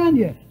of the land?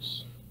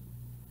 Yes.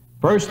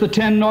 First the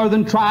 10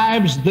 northern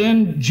tribes,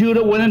 then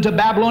Judah went into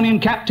Babylonian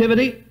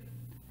captivity.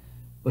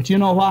 But you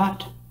know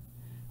what?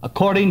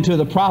 According to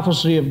the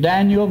prophecy of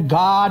Daniel,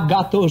 God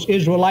got those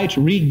Israelites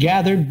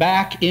regathered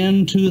back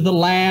into the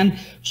land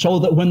so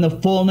that when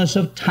the fullness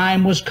of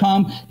time was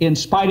come, in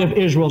spite of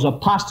Israel's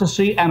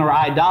apostasy and her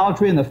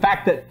idolatry and the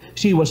fact that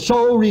she was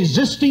so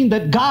resisting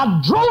that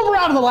God drove her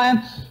out of the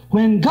land,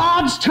 when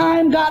God's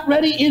time got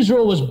ready,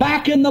 Israel was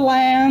back in the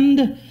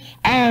land,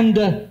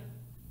 and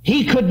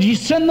He could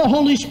send the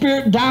Holy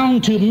Spirit down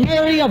to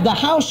Mary of the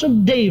house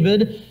of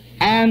David,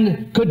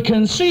 and could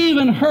conceive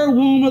in her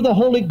womb of the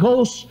Holy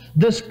Ghost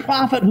this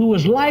prophet who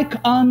was like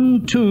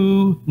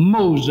unto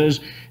Moses.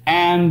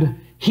 And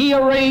he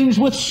arranged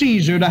with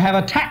Caesar to have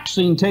a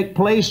taxing take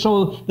place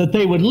so that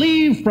they would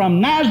leave from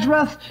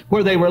Nazareth,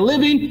 where they were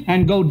living,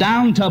 and go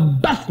down to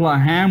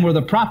Bethlehem, where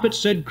the prophet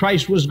said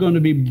Christ was going to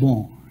be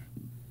born.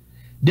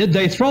 Did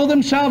they throw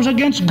themselves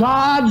against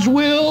God's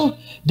will?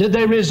 Did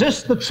they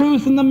resist the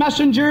truth and the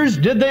messengers?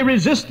 Did they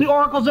resist the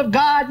oracles of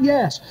God?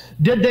 Yes.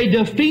 Did they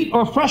defeat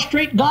or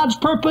frustrate God's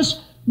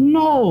purpose?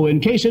 No, in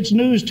case it's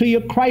news to you,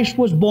 Christ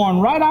was born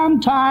right on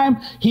time.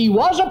 He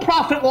was a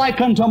prophet like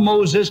unto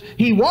Moses.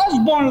 He was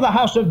born of the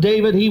house of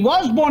David. He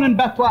was born in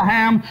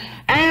Bethlehem.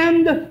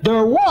 And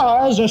there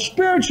was a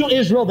spiritual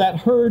Israel that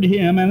heard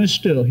him and is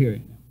still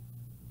hearing him.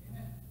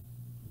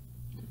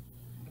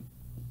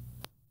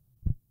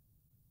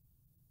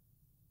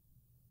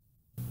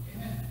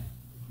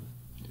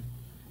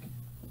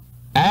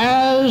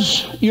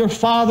 As your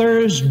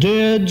fathers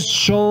did,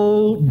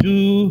 so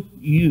do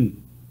you.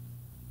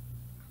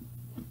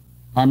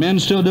 Are men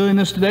still doing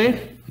this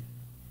today?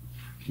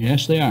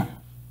 Yes, they are.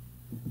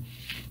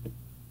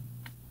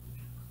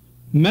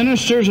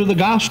 Ministers of the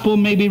gospel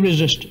may be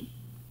resisted.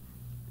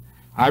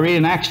 I read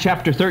in Acts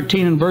chapter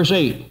 13 and verse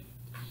 8.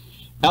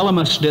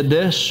 Elymas did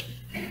this.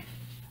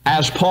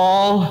 As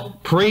Paul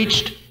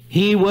preached,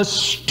 he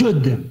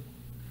withstood them.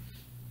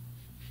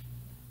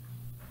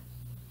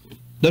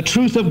 The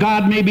truth of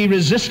God may be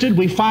resisted.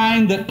 We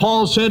find that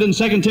Paul said in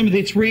 2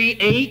 Timothy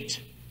 3:8,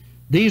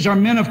 these are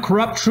men of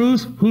corrupt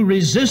truth who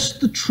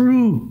resist the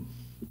truth.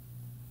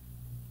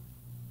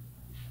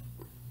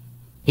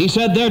 He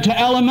said there to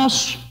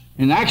Elymas,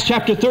 in Acts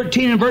chapter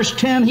 13 and verse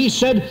 10, he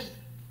said,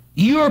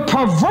 you're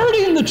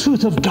perverting the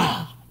truth of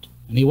God.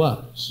 And he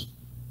was.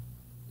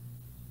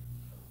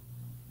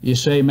 You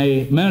say,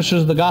 may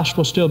ministers of the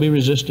gospel still be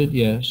resisted?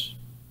 Yes.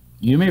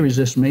 You may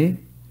resist me.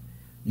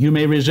 You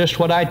may resist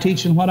what I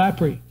teach and what I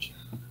preach.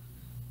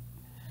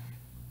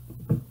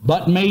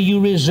 But may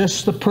you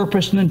resist the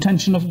purpose and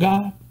intention of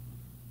God?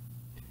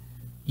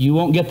 You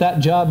won't get that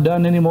job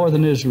done any more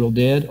than Israel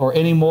did, or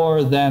any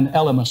more than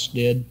Elymas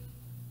did.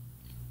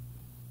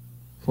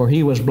 For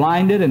he was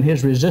blinded and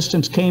his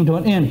resistance came to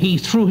an end. He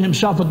threw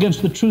himself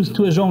against the truth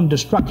to his own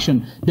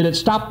destruction. Did it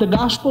stop the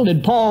gospel?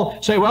 Did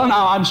Paul say, well,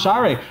 now, I'm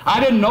sorry. I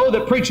didn't know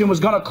that preaching was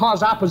going to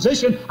cause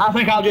opposition. I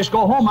think I'll just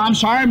go home. I'm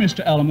sorry,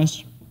 Mr.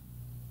 Elymas.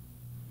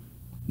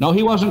 No,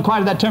 he wasn't quite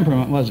of that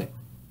temperament, was he?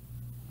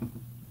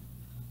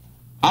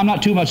 I'm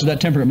not too much of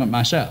that temperament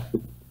myself.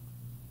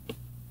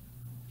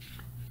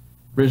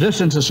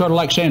 Resistance is sort of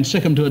like saying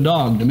sick 'em to a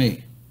dog to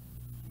me.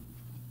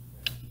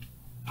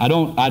 I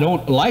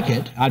don't like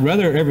it. I'd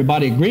rather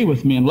everybody agree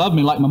with me and love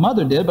me like my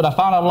mother did, but I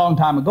found out a long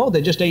time ago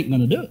they just ain't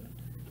going to do it.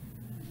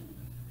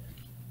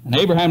 And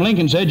Abraham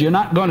Lincoln said, you're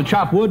not going to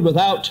chop wood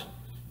without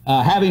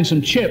having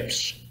some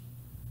chips.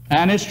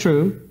 And it's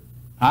true.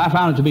 I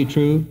found it to be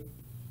true.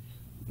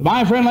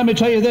 My friend, let me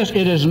tell you this.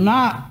 It is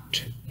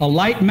not a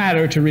light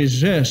matter to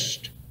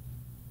resist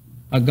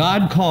a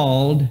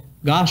God-called,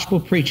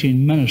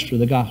 gospel-preaching minister of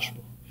the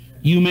gospel.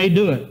 You may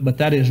do it, but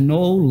that is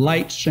no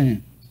light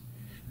sin.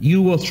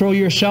 You will throw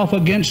yourself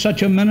against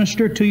such a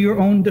minister to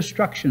your own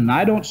destruction.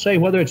 I don't say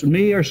whether it's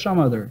me or some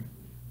other.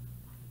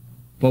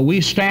 For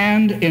we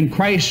stand in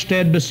Christ's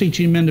stead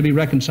beseeching men to be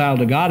reconciled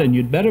to God, and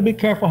you'd better be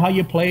careful how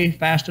you play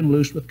fast and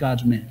loose with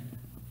God's men.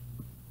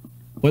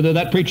 Whether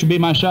that preacher be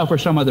myself or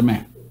some other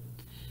man.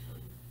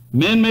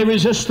 Men may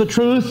resist the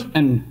truth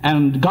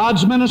and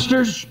God's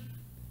ministers.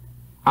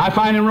 I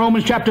find in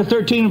Romans chapter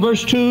 13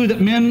 verse 2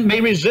 that men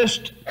may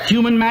resist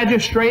human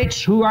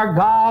magistrates who are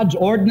God's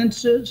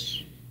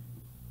ordinances.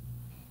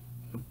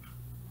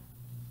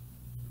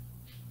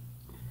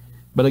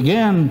 But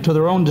again, to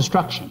their own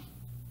destruction.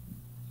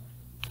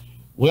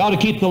 We ought to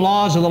keep the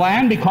laws of the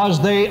land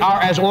because they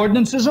are as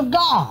ordinances of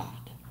God.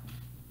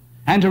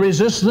 And to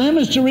resist them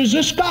is to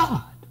resist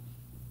God.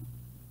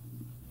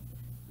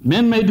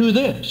 Men may do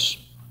this.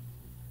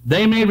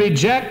 They may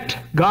reject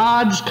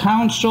God's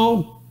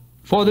counsel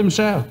for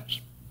themselves.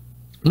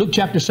 Luke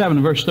chapter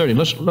 7 verse 30.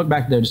 Let's look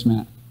back there just a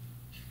minute.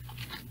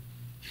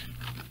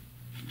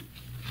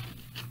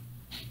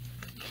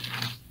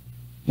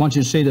 I want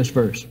you to see this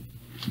verse.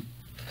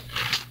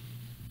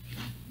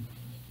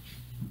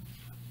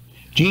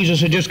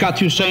 Jesus had just got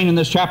through saying in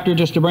this chapter,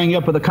 just to bring you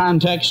up with the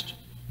context,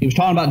 he was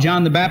talking about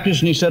John the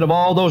Baptist, and he said, of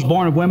all those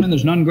born of women,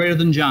 there's none greater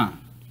than John.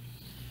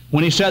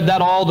 When he said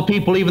that, all the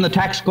people, even the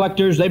tax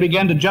collectors, they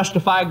began to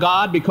justify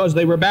God because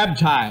they were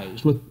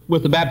baptized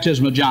with the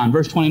baptism of John.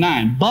 Verse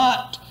 29,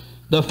 but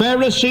the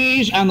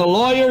Pharisees and the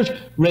lawyers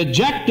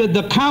rejected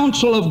the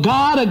counsel of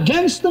God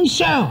against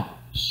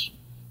themselves,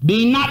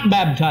 being not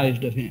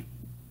baptized of him.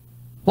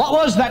 What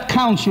was that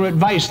counsel or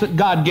advice that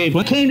God gave?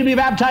 When it came to be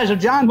baptized of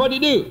John, what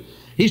did he do?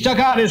 He stuck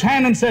out his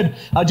hand and said,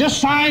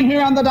 just sign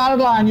here on the dotted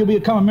line, you'll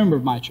become a member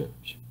of my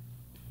church.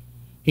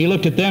 He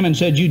looked at them and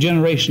said, you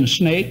generation of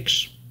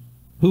snakes,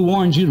 who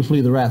warns you to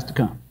flee the wrath to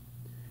come?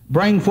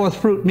 Bring forth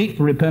fruit meet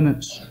for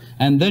repentance,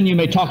 and then you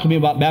may talk to me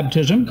about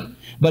baptism.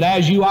 But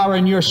as you are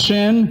in your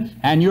sin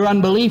and your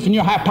unbelief and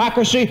your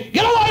hypocrisy,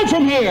 get away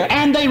from here.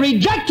 And they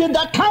rejected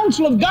the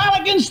counsel of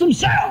God against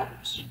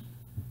themselves.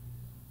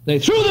 They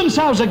threw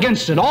themselves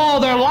against it. All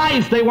their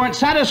life they weren't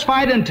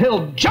satisfied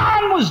until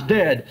John was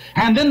dead.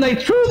 And then they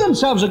threw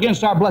themselves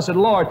against our blessed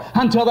Lord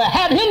until they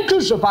had him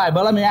crucified.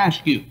 But let me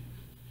ask you,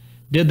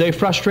 did they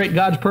frustrate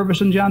God's purpose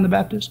in John the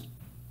Baptist?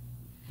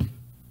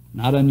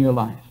 Not in your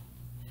life.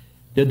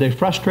 Did they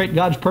frustrate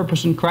God's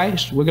purpose in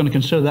Christ? We're going to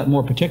consider that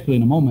more particularly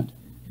in a moment.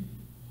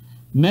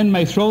 Men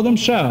may throw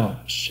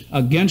themselves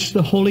against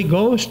the Holy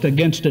Ghost,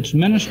 against its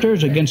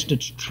ministers, against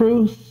its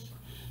truth,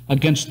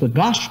 against the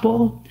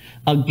gospel,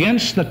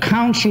 against the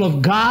counsel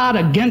of God,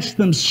 against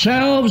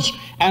themselves,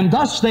 and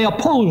thus they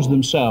oppose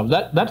themselves.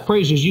 That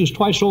phrase is used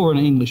twice over in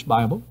the English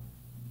Bible.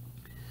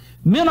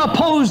 Men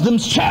oppose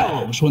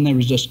themselves when they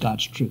resist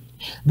God's truth.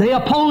 They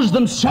oppose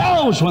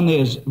themselves when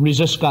they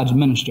resist God's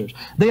ministers.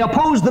 They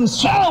oppose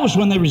themselves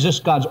when they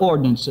resist God's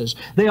ordinances.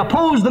 They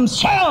oppose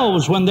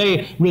themselves when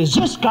they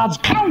resist God's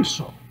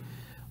counsel.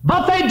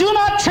 But they do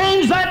not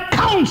change that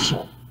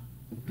counsel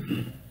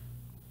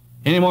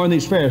any more than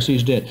these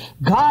Pharisees did.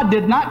 God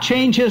did not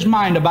change His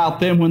mind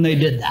about them when they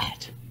did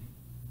that.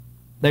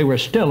 They were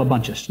still a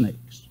bunch of snakes.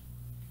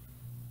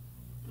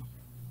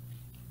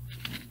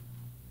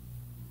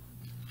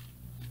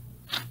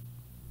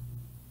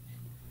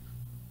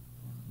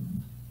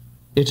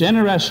 It's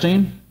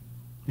interesting.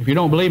 If you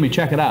don't believe me,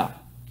 check it out.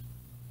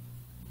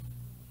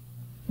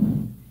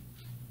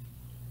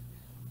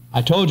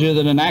 I told you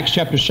that in Acts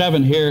chapter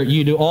 7 here,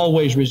 you do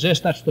always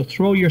resist. That's to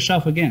throw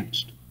yourself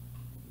against.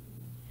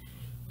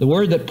 The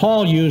word that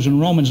Paul used in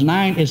Romans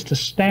 9 is to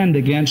stand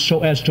against,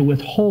 so as to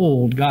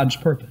withhold God's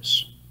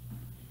purpose.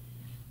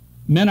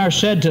 Men are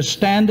said to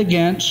stand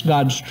against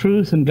God's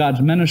truth and God's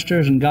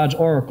ministers and God's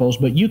oracles,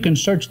 but you can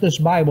search this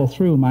Bible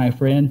through, my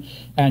friend,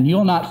 and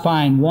you'll not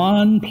find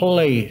one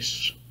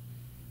place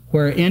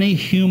where any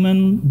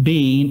human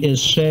being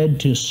is said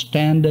to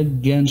stand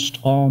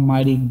against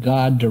Almighty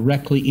God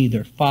directly,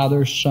 either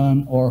Father,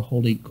 Son, or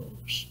Holy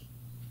Ghost.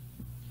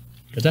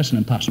 Because that's an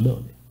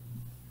impossibility.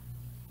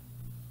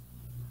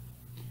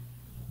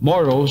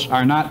 Mortals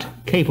are not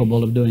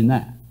capable of doing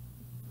that.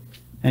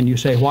 And you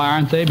say, why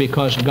aren't they?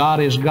 Because God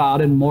is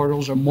God and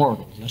mortals are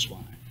mortals. That's why.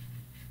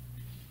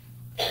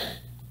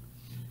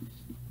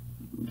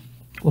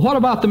 Well, what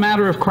about the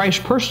matter of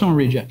Christ's personal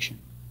rejection?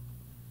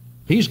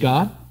 He's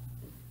God.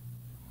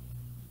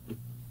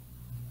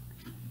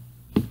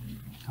 All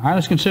right,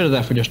 let's consider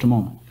that for just a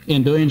moment.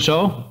 In doing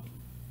so,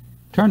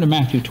 turn to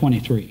Matthew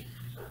 23.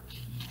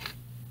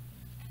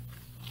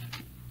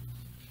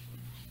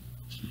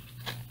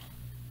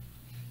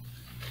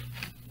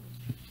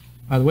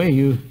 By the way,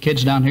 you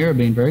kids down here are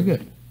being very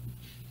good.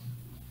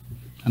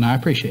 And I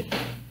appreciate it.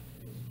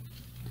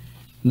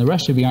 And the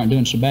rest of you aren't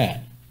doing so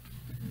bad.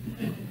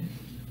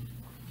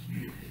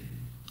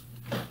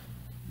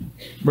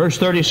 Verse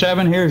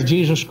 37, here's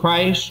Jesus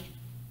Christ,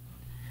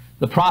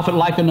 the prophet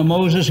likened to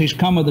Moses. He's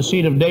come of the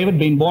seed of David,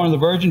 being born of the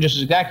Virgin,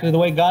 just exactly the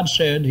way God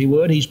said He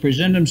would. He's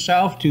presented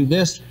Himself to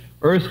this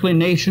earthly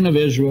nation of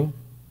Israel.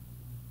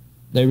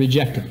 They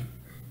rejected Him.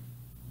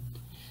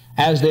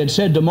 As they had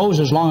said to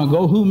Moses long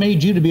ago, who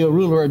made you to be a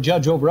ruler or a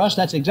judge over us?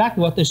 That's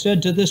exactly what they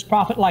said to this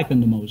prophet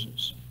likened to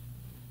Moses.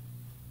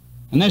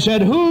 And they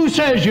said, who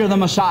says you're the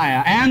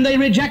Messiah? And they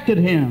rejected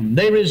Him.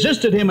 They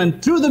resisted Him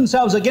and threw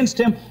themselves against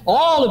Him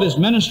all of His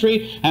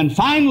ministry. And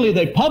finally,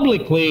 they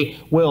publicly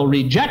will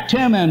reject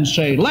Him and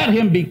say, let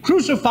Him be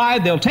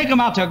crucified. They'll take Him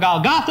out to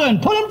Golgotha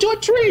and put Him to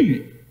a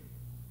tree.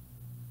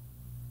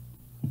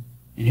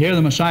 And here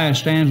the Messiah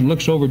stands and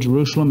looks over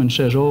Jerusalem and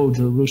says, oh,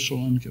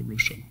 Jerusalem,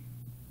 Jerusalem,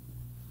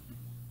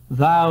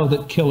 thou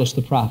that killest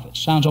the prophets.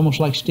 Sounds almost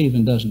like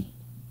Stephen, doesn't it?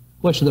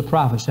 Which of the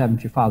prophets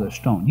haven't your fathers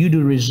stoned? You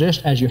do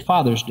resist as your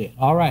fathers did.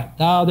 All right,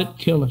 thou that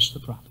killest the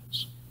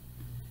prophets,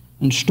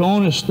 and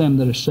stonest them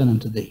that are sent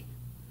unto thee.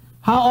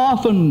 How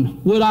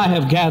often would I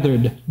have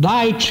gathered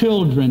thy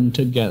children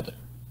together?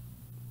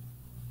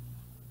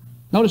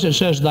 Notice it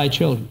says thy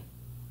children.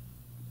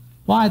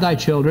 Why thy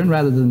children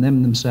rather than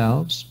them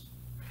themselves?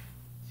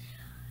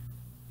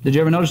 Did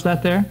you ever notice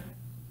that there?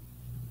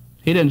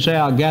 He didn't say,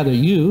 I'll gather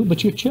you,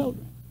 but your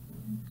children.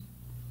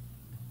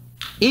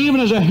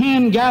 Even as a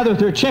hen gathereth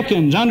her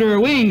chickens under her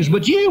wings,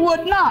 but ye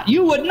would not.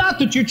 You would not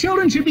that your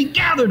children should be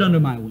gathered under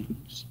my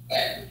wings.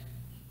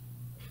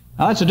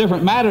 Now that's a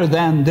different matter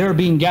than their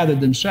being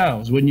gathered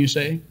themselves, wouldn't you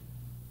say?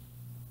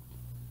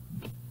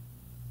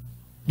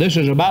 This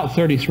is about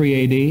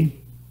 33 AD.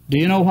 Do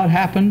you know what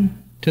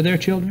happened to their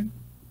children?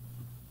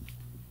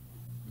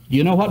 Do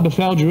you know what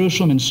befell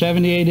Jerusalem in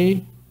 70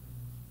 AD?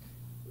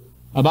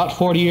 About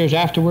 40 years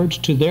afterwards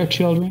to their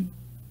children?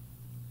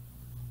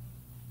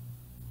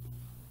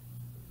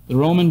 The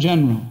Roman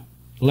general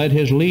led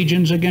his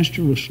legions against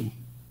Jerusalem.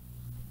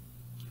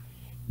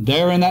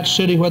 There in that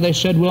city where they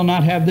said, we'll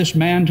not have this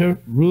man to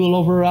rule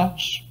over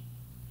us,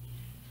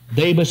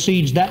 they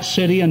besieged that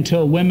city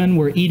until women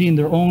were eating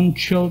their own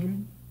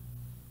children.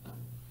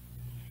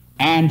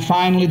 And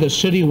finally the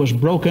city was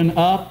broken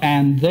up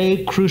and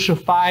they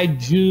crucified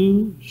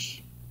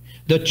Jews,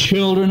 the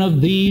children of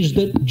these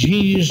that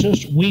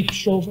Jesus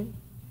weeps over.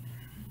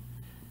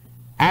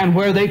 And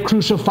where they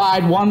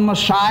crucified one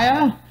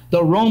Messiah,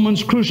 the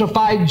Romans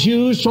crucified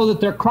Jews so that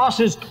their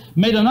crosses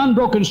made an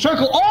unbroken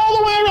circle all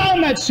the way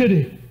around that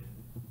city.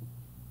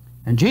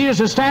 And Jesus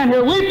is standing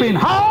here weeping,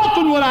 how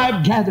often would I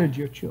have gathered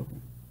your children?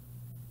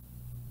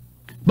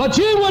 But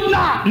you would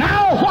not.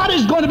 Now what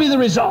is going to be the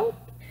result?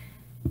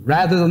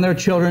 Rather than their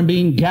children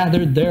being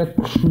gathered, they're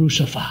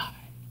crucified.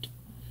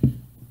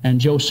 And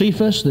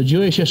Josephus, the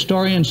Jewish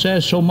historian,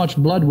 says so much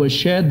blood was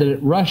shed that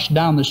it rushed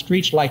down the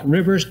streets like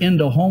rivers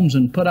into homes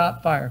and put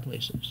out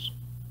fireplaces.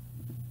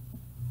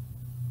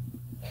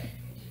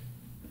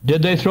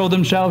 Did they throw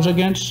themselves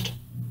against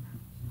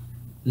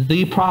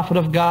the prophet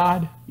of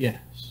God? Yes.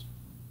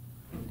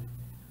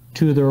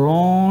 To their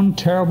own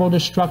terrible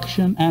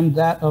destruction and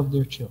that of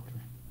their children.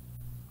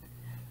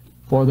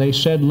 For they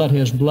said, let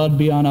his blood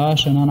be on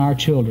us and on our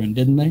children,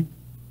 didn't they? I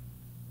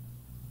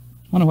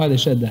wonder why they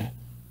said that.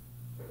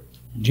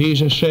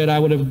 Jesus said, I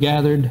would have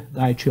gathered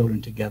thy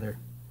children together.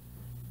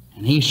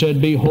 And he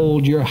said,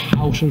 behold, your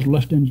house is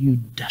left unto you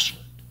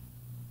desolate.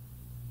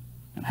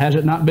 And has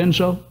it not been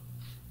so?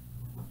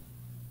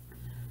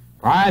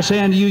 For I say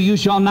unto you, you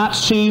shall not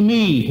see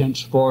me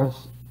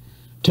henceforth,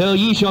 till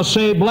ye shall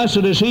say, blessed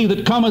is he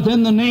that cometh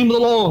in the name of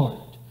the Lord.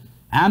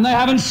 And they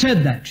haven't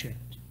said that yet.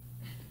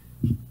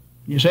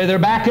 You say they're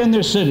back in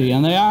their city,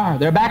 and they are.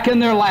 They're back in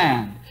their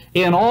land,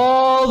 in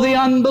all the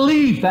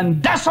unbelief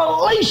and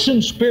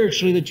desolation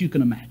spiritually that you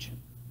can imagine.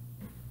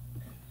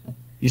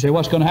 You say,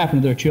 what's going to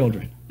happen to their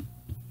children?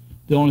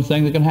 The only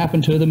thing that can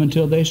happen to them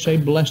until they say,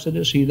 blessed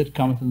is he that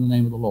cometh in the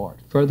name of the Lord.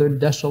 Further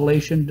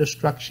desolation,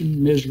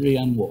 destruction, misery,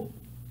 and woe.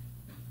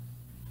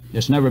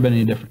 It's never been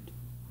any different.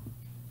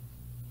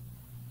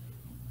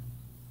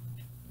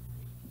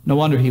 No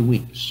wonder he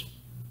weeps.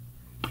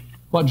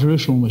 What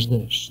Jerusalem was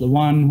this? The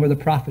one where the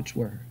prophets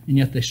were, and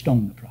yet they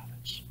stoned the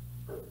prophets.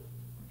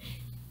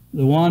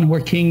 The one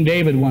where King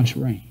David once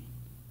reigned,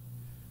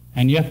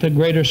 and yet the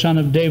greater son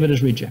of David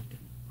is rejected.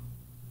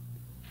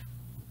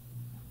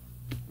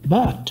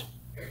 But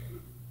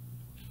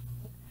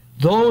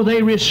though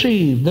they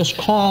received this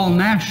call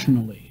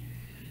nationally,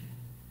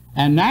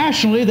 and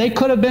nationally they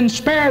could have been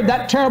spared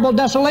that terrible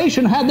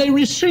desolation had they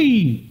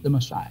received the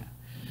Messiah.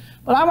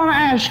 But I want to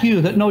ask you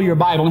that know your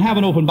Bible and have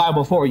an open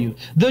Bible for you.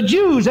 The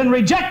Jews, in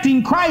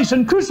rejecting Christ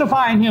and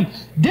crucifying him,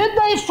 did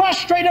they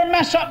frustrate or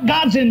mess up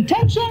God's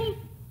intention?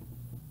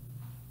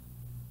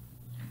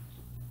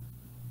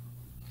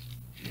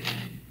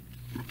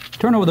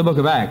 Turn over the book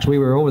of Acts. We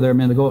were over there a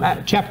minute ago.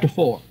 Chapter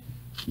 4.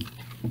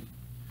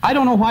 I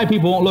don't know why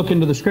people won't look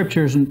into the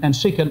Scriptures and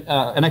seek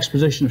an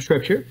exposition of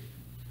Scripture.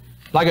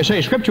 Like I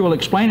say, Scripture will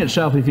explain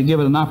itself if you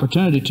give it an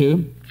opportunity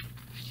to.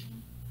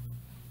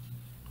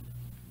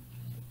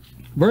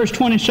 Verse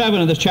 27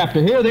 of this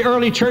chapter. Here the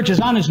early church is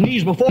on its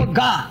knees before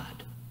God.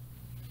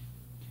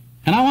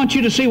 And I want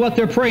you to see what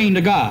they're praying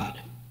to God.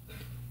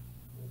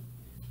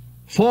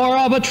 For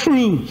of a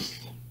truth,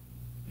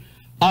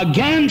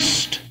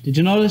 against, did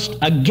you notice?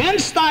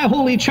 Against thy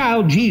holy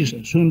child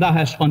Jesus, whom thou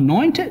hast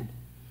anointed,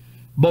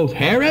 both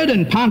Herod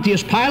and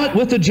Pontius Pilate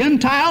with the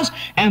Gentiles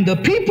and the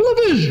people of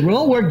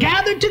Israel were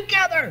gathered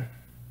together.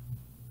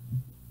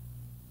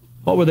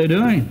 What were they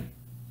doing,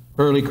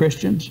 early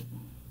Christians?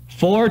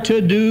 For to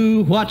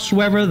do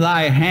whatsoever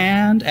thy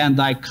hand and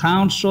thy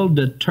counsel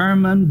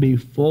determined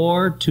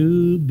before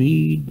to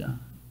be done.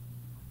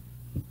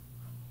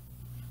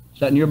 Is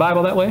that in your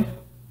Bible that way?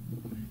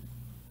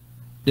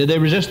 Did they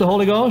resist the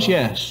Holy Ghost?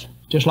 Yes.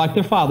 Just like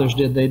their fathers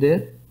did, they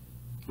did.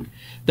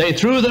 They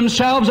threw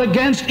themselves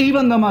against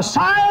even the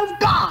Messiah of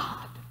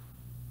God.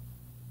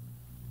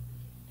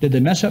 Did they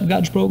mess up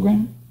God's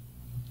program?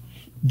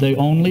 They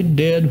only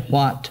did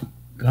what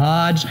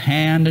God's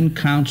hand and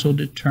counsel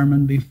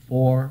determined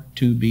before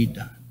to be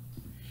done.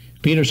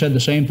 Peter said the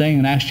same thing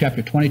in Acts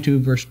chapter 22,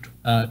 verse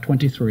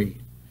 23.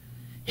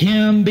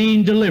 Him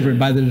being delivered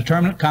by the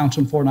determinate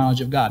counsel and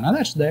foreknowledge of God. Now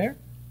that's there.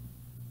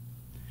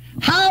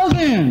 How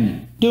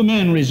then do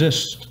men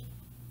resist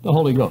the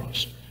Holy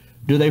Ghost?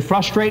 Do they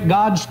frustrate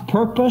God's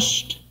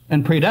purposed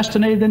and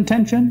predestinated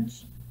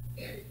intentions?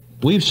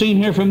 We've seen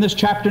here from this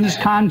chapter in this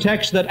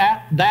context that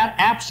that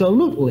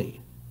absolutely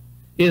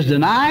is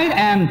denied,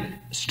 and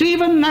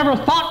Stephen never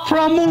thought for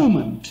a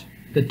moment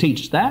to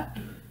teach that.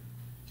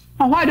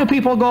 Now, why do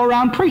people go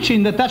around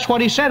preaching that that's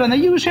what he said, and they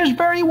use his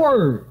very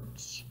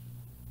words?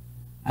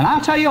 And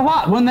I'll tell you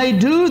what, when they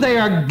do, they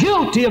are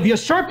guilty of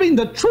usurping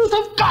the truth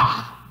of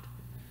God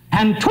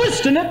and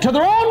twisting it to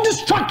their own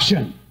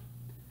destruction.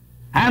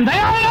 And they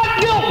are not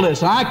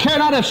guiltless. And I care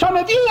not if some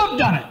of you have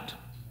done it.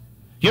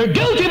 You're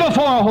guilty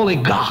before a holy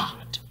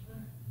God.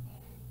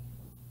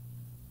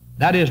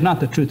 That is not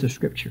the truth of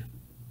Scripture.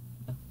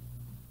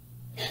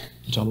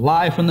 It's a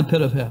lie from the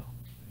pit of hell.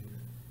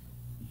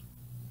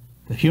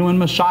 The human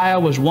Messiah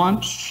was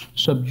once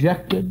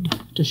subjected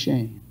to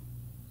shame.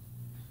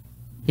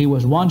 He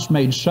was once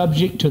made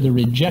subject to the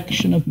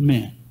rejection of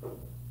men.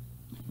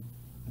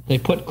 They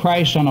put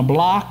Christ on a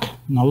block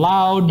and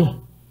allowed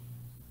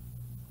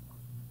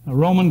a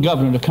Roman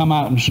governor to come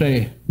out and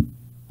say,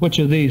 which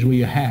of these will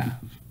you have?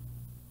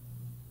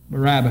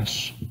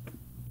 Barabbas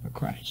or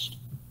Christ?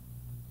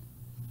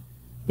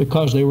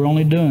 Because they were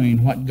only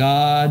doing what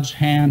God's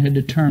hand had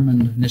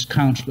determined and His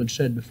counsel had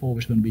said before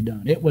was going to be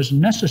done. It was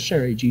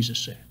necessary, Jesus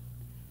said.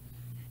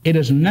 It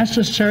is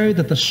necessary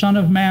that the Son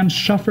of Man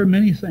suffer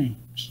many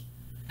things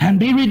and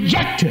be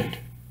rejected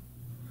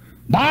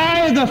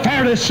by the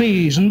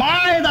Pharisees and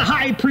by the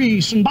high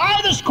priests and by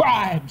the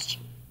scribes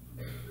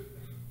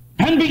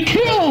and be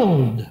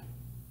killed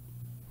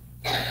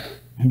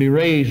and be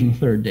raised on the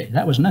third day.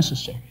 That was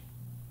necessary.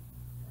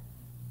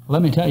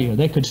 Let me tell you,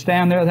 they could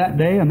stand there that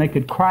day and they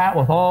could cry out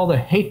with all the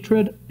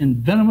hatred and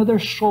venom of their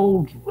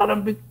souls, let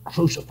him be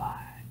crucified.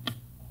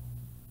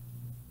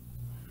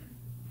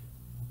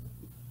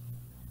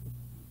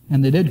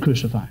 And they did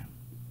crucify him.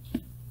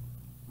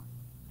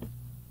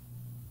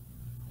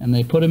 And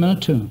they put him in a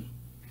tomb.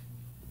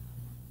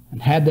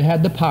 And had they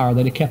had the power,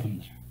 they'd have kept him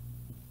there.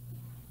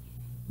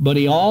 But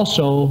he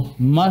also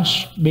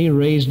must be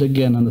raised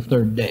again on the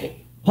third day.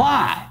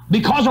 Why?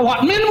 Because of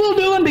what men will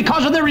do and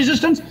because of their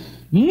resistance?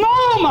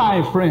 No,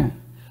 my friend.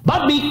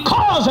 But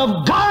because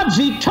of God's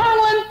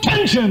eternal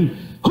intention,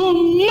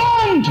 whom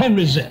none can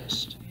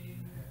resist.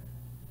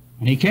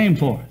 And he came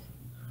forth.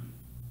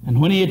 And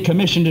when he had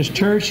commissioned his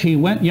church, he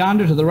went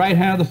yonder to the right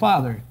hand of the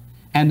Father.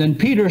 And then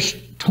Peter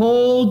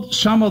told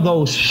some of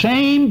those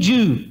same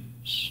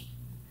Jews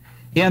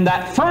in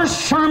that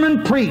first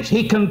sermon preached,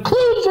 he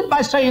concludes it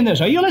by saying this.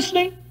 Are you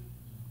listening?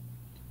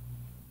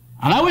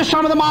 And I wish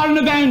some of the modern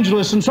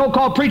evangelists and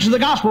so-called preachers of the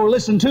gospel were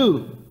listened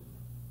to,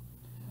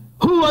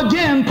 who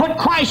again put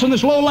Christ on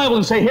this low level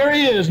and say, here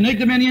he is, in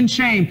ignominy and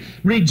shame.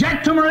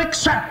 Reject him or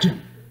accept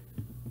him.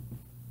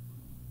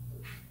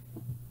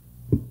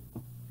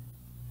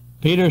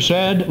 Peter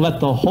said, let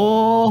the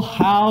whole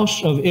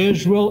house of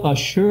Israel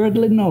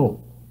assuredly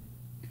know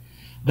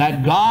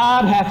that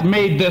God hath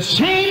made the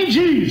same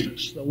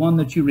Jesus, the one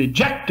that you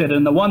rejected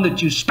and the one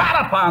that you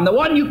spat upon, the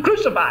one you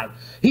crucified.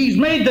 He's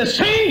made the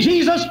same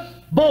Jesus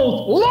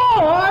both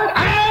Lord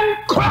and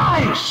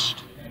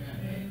Christ.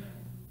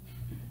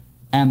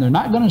 And they're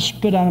not going to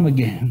spit on him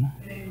again.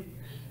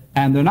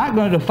 And they're not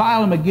going to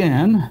defile him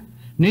again.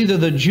 Neither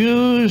the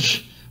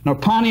Jews, nor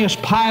Pontius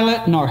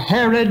Pilate, nor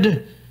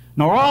Herod,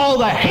 nor all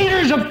the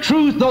haters of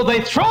truth, though they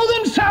throw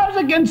themselves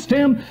against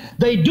him,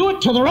 they do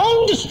it to their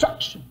own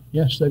destruction.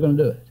 Yes, they're going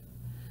to do it.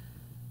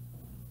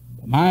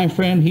 But my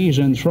friend, he's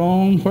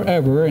enthroned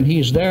forever, and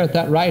he's there at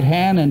that right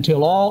hand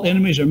until all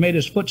enemies are made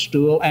his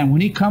footstool. And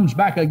when he comes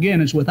back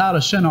again, it's without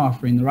a sin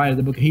offering, the writer of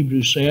the book of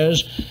Hebrews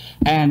says.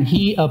 And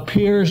he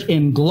appears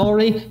in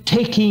glory,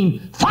 taking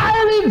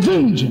fiery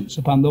vengeance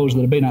upon those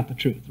that obey not the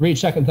truth. Read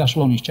 2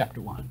 Thessalonians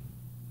chapter 1.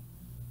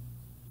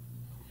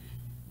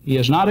 He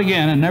is not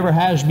again, and never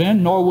has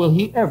been, nor will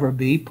he ever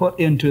be, put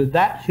into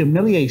that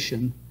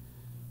humiliation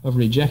of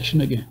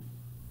rejection again.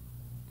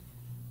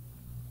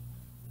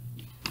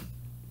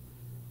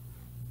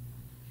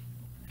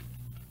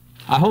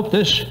 I hope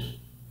this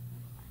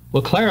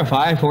will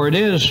clarify, for it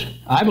is,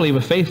 I believe,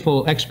 a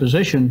faithful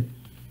exposition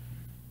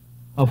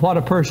of what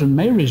a person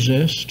may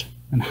resist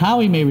and how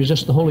he may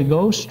resist the Holy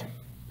Ghost,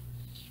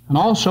 and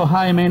also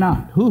how he may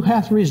not. Who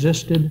hath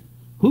resisted?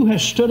 Who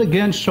has stood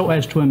against so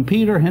as to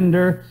impede or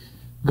hinder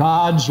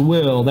God's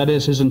will? That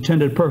is his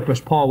intended purpose,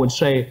 Paul would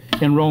say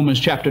in Romans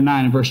chapter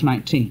 9 and verse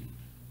 19.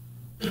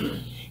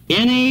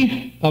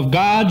 Any of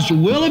God's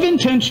will of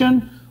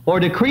intention or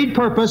decreed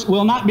purpose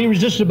will not be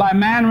resisted by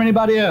man or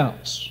anybody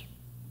else.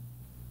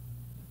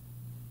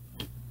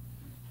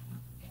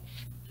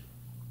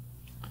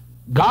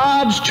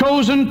 God's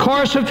chosen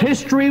course of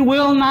history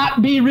will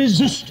not be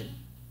resisted.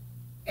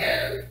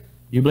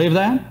 You believe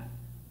that?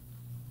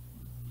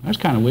 That's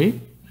kind of weak.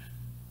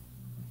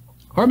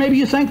 Or maybe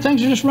you think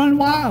things are just running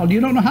wild.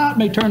 You don't know how it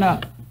may turn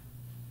out.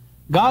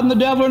 God and the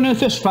devil are in a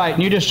fist fight,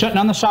 and you're just sitting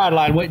on the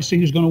sideline waiting to see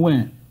who's going to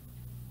win.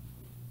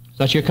 Is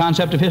that your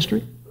concept of history?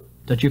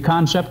 Is that your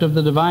concept of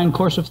the divine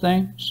course of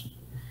things?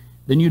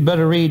 Then you'd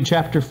better read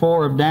chapter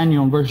 4 of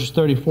Daniel in verses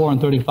 34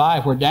 and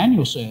 35, where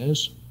Daniel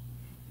says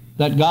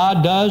that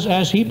God does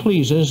as he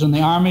pleases in the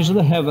armies of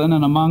the heaven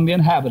and among the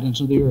inhabitants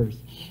of the earth.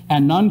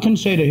 And none can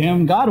say to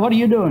him, God, what are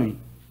you doing?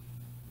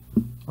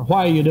 Or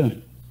why are you doing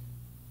it?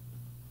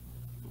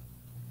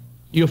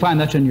 You'll find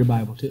that's in your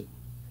Bible too.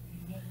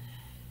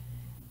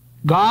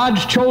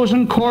 God's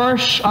chosen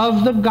course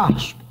of the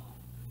gospel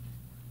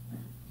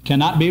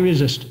cannot be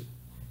resisted.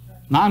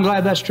 Now, I'm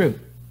glad that's true.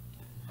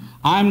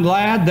 I'm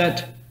glad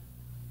that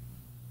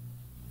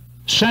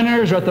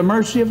sinners are at the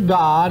mercy of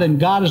God, and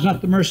God is not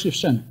at the mercy of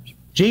sinners.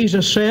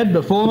 Jesus said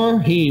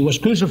before he was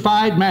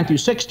crucified, Matthew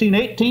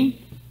 16:18,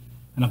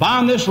 and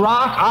upon this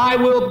rock I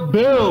will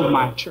build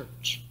my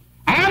church,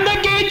 and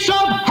the gates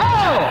of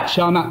hell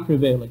shall not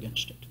prevail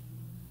against it.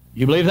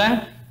 You believe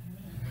that?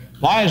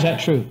 Why is that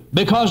true?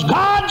 Because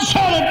God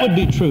said it would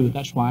be true.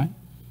 That's why.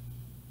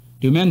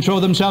 Do men throw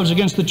themselves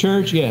against the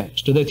church?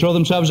 Yes. Do they throw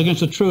themselves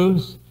against the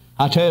truth?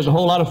 I tell you, there's a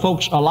whole lot of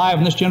folks alive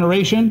in this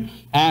generation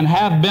and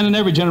have been in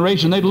every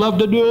generation. They'd love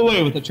to do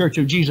away with the Church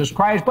of Jesus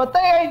Christ, but they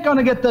ain't going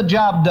to get the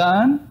job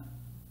done.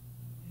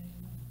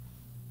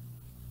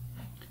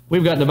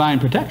 We've got divine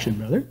protection,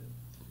 brother.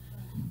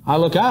 I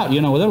look out,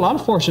 there are a lot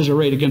of forces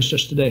arrayed against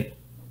us today.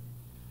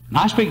 And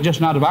I speak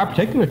just not of our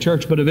particular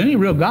church, but of any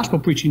real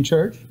gospel-preaching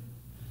church.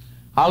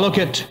 I look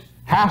at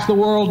half the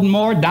world and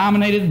more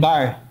dominated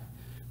by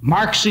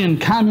Marxian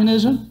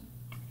communism.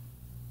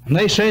 And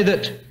they say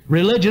that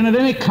religion of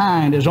any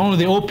kind is only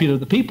the opiate of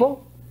the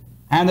people,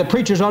 and that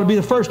preachers ought to be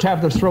the first to have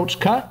their throats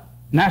cut,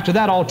 and after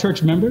that all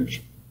church members.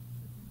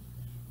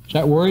 Does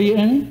that worry you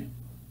any?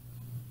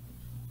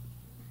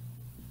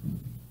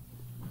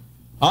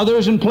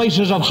 others in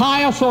places of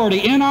high authority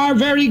in our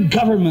very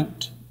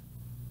government,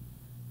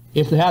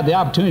 if they had the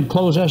opportunity to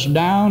close us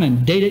down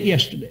and date it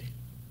yesterday.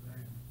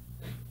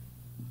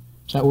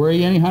 Does that worry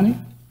you any, honey?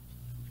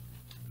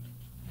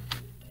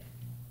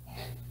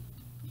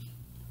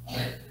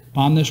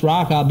 Upon this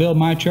rock I'll build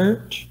my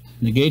church,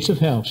 and the gates of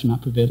hell shall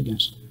not prevail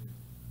against it.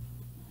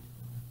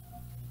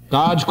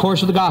 God's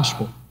course of the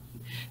gospel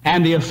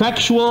and the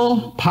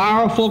effectual,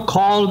 powerful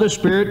call of the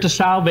Spirit to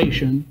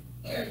salvation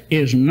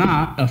is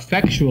not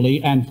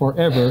effectually and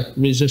forever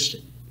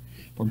resisted.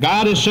 For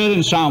God has said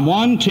in Psalm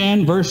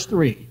 110, verse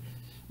 3,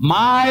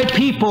 my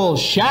people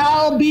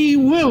shall be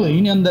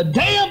willing in the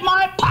day of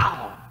my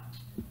power.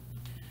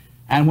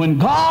 And when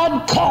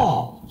God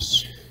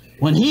calls,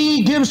 when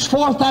He gives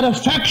forth that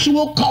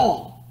effectual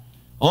call,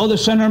 oh, the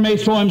sinner may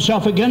throw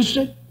himself against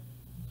it.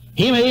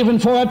 He may even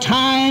for a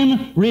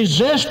time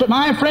resist. But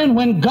my friend,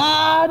 when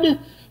God,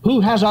 who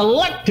has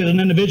elected an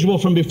individual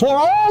from before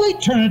all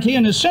eternity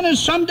and has sent His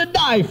Son to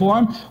die for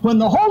him, when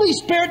the Holy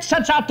Spirit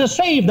sets out to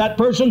save that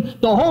person,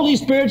 the Holy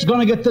Spirit's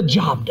going to get the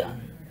job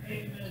done.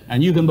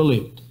 And you can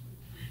believe it.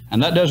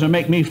 And that doesn't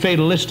make me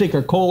fatalistic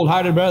or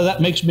cold-hearted, brother.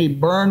 That makes me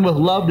burn with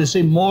love to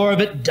see more of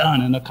it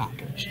done and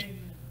accomplished.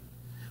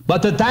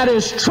 But that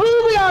is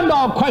true beyond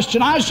all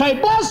question. I say,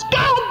 bless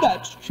God,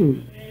 that's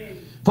true.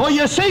 For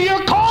you see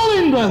your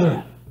calling,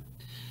 brethren.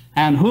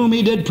 And whom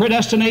He did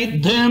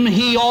predestinate, them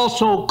He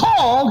also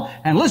called.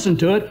 And listen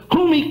to it,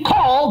 whom He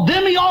called,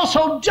 them He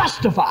also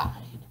justified.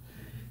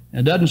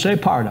 It doesn't say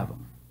part of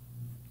them.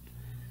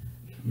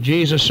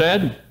 Jesus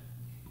said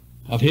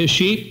of His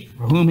sheep,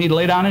 for whom He'd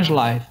lay down His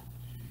life,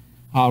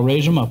 I'll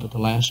raise them up at the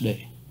last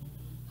day.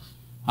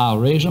 I'll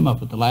raise them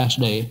up at the last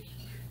day.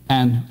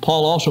 And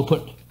Paul also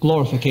put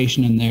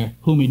glorification in there.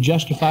 Whom He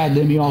justified,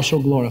 them He also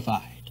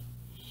glorified.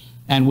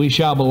 And we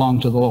shall belong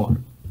to the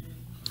Lord.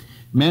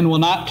 Men will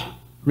not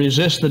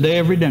resist the day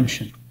of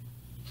redemption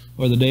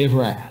or the day of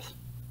wrath.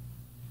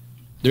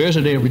 There is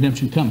a day of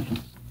redemption coming.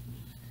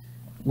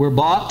 We're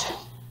bought.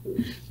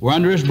 We're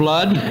under His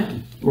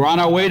blood. We're on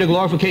our way to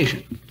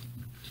glorification.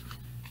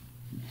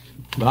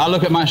 But I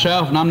look at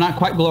myself and I'm not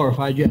quite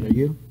glorified yet, are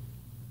you?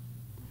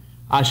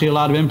 I see a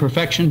lot of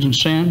imperfections and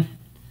sin.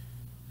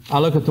 I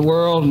look at the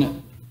world and it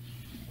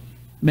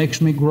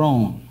makes me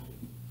groan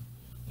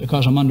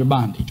because I'm under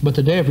bondage. But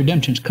the day of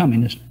redemption is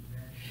coming, isn't it?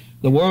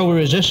 The world will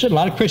resist it. A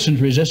lot of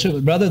Christians resist it.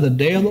 But brother, the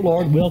day of the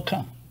Lord will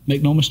come.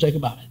 Make no mistake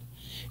about it.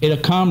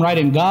 It'll come right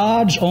in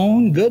God's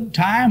own good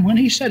time when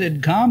He said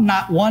it'd come,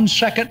 not 1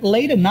 second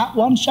late and not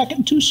 1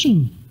 second too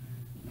soon.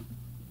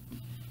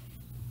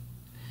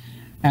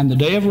 And the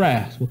day of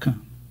wrath will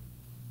come.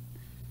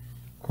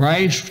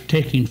 Christ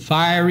taking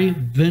fiery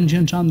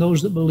vengeance on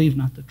those that believe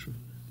not the truth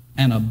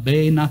and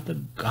obey not the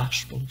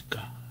gospel of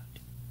God.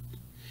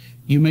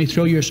 You may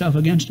throw yourself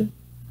against it.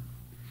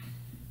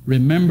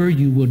 Remember,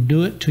 you will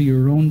do it to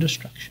your own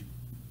destruction.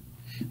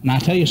 And I'll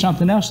tell you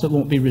something else that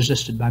won't be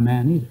resisted by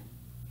man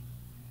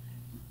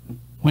either.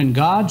 When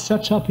God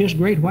sets up His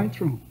great white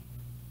throne,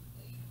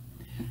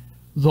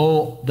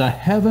 though the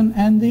heaven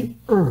and the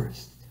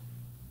earth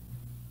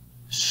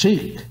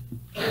seek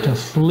to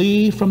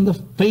flee from the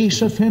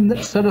face of Him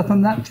that sitteth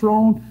on that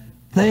throne,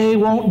 they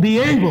won't be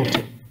able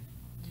to.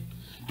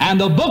 And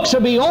the books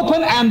will be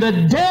open, and the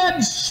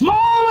dead,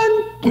 small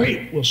and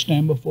great, will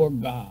stand before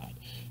God.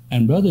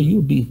 And brother,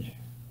 you'll be there.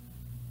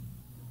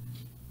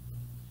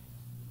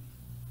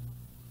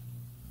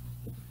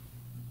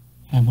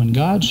 And when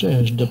God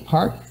says,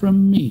 depart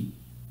from me,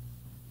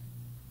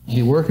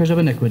 ye workers of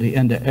iniquity,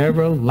 into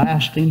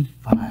everlasting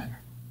fire,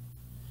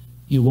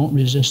 you won't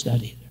resist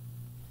that either.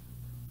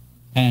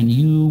 And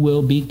you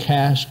will be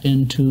cast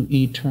into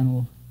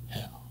eternal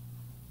hell.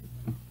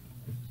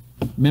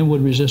 Men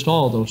would resist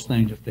all those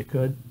things if they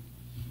could.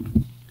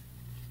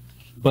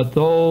 But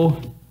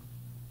though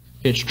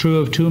it's true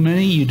of too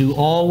many, you do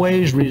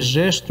always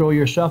resist, throw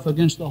yourself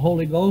against the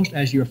Holy Ghost.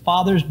 As your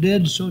fathers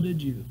did, so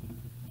did you.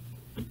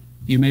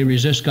 You may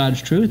resist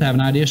God's truth. I have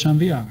an idea some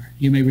of you are.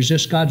 You may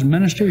resist God's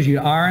ministers. You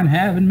are and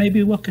have and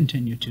maybe will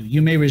continue to.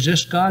 You may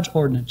resist God's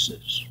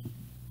ordinances.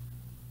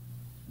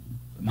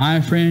 But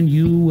my friend,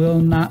 you will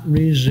not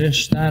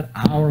resist that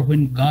hour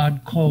when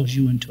God calls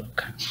you into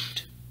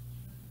account.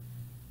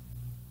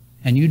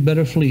 And you'd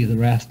better flee the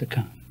wrath to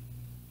come.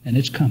 And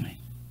it's coming.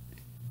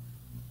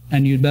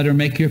 And you'd better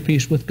make your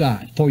peace with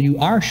God, for you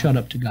are shut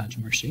up to God's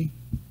mercy.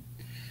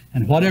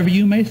 And whatever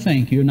you may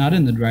think, you're not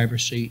in the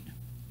driver's seat.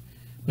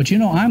 But you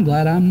know, I'm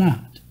glad I'm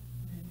not.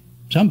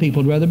 Some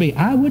people would rather be.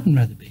 I wouldn't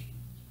rather be.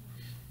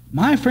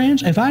 My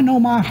friends, if I know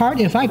my heart,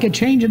 if I could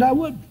change it, I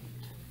would.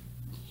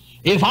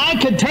 If I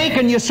could take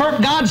and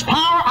usurp God's power,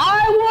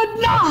 I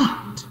would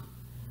not.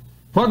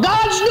 For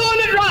God's doing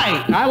it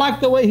right. I like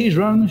the way He's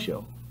running the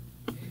show.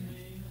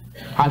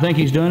 I think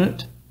He's doing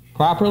it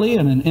properly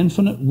and in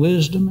infinite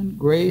wisdom and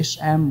grace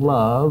and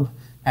love.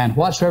 And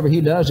whatsoever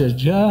He does is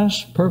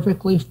just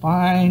perfectly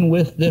fine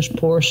with this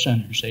poor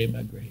sinner saved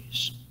by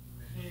grace.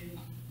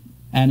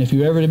 And if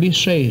you're ever to be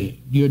saved,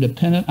 you're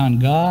dependent on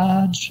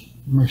God's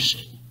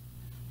mercy.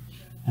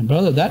 And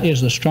brother, that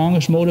is the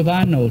strongest motive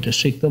I know, to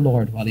seek the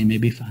Lord while He may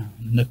be found,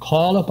 and to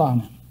call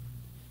upon Him.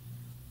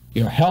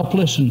 You're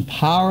helpless and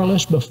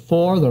powerless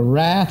before the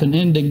wrath and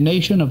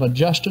indignation of a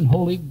just and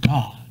holy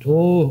God.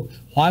 Oh,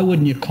 why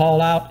wouldn't you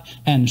call out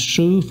and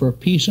sue for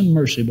peace and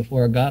mercy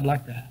before a God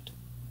like that?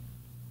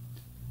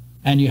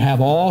 And you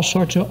have all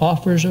sorts of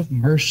offers of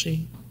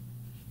mercy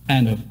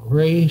and of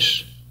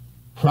grace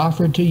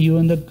proffered to you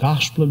in the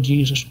gospel of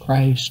Jesus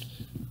Christ.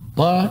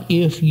 But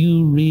if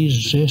you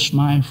resist,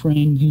 my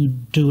friend, you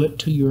do it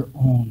to your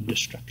own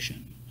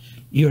destruction.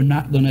 You're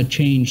not going to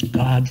change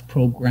God's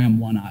program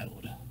one iota.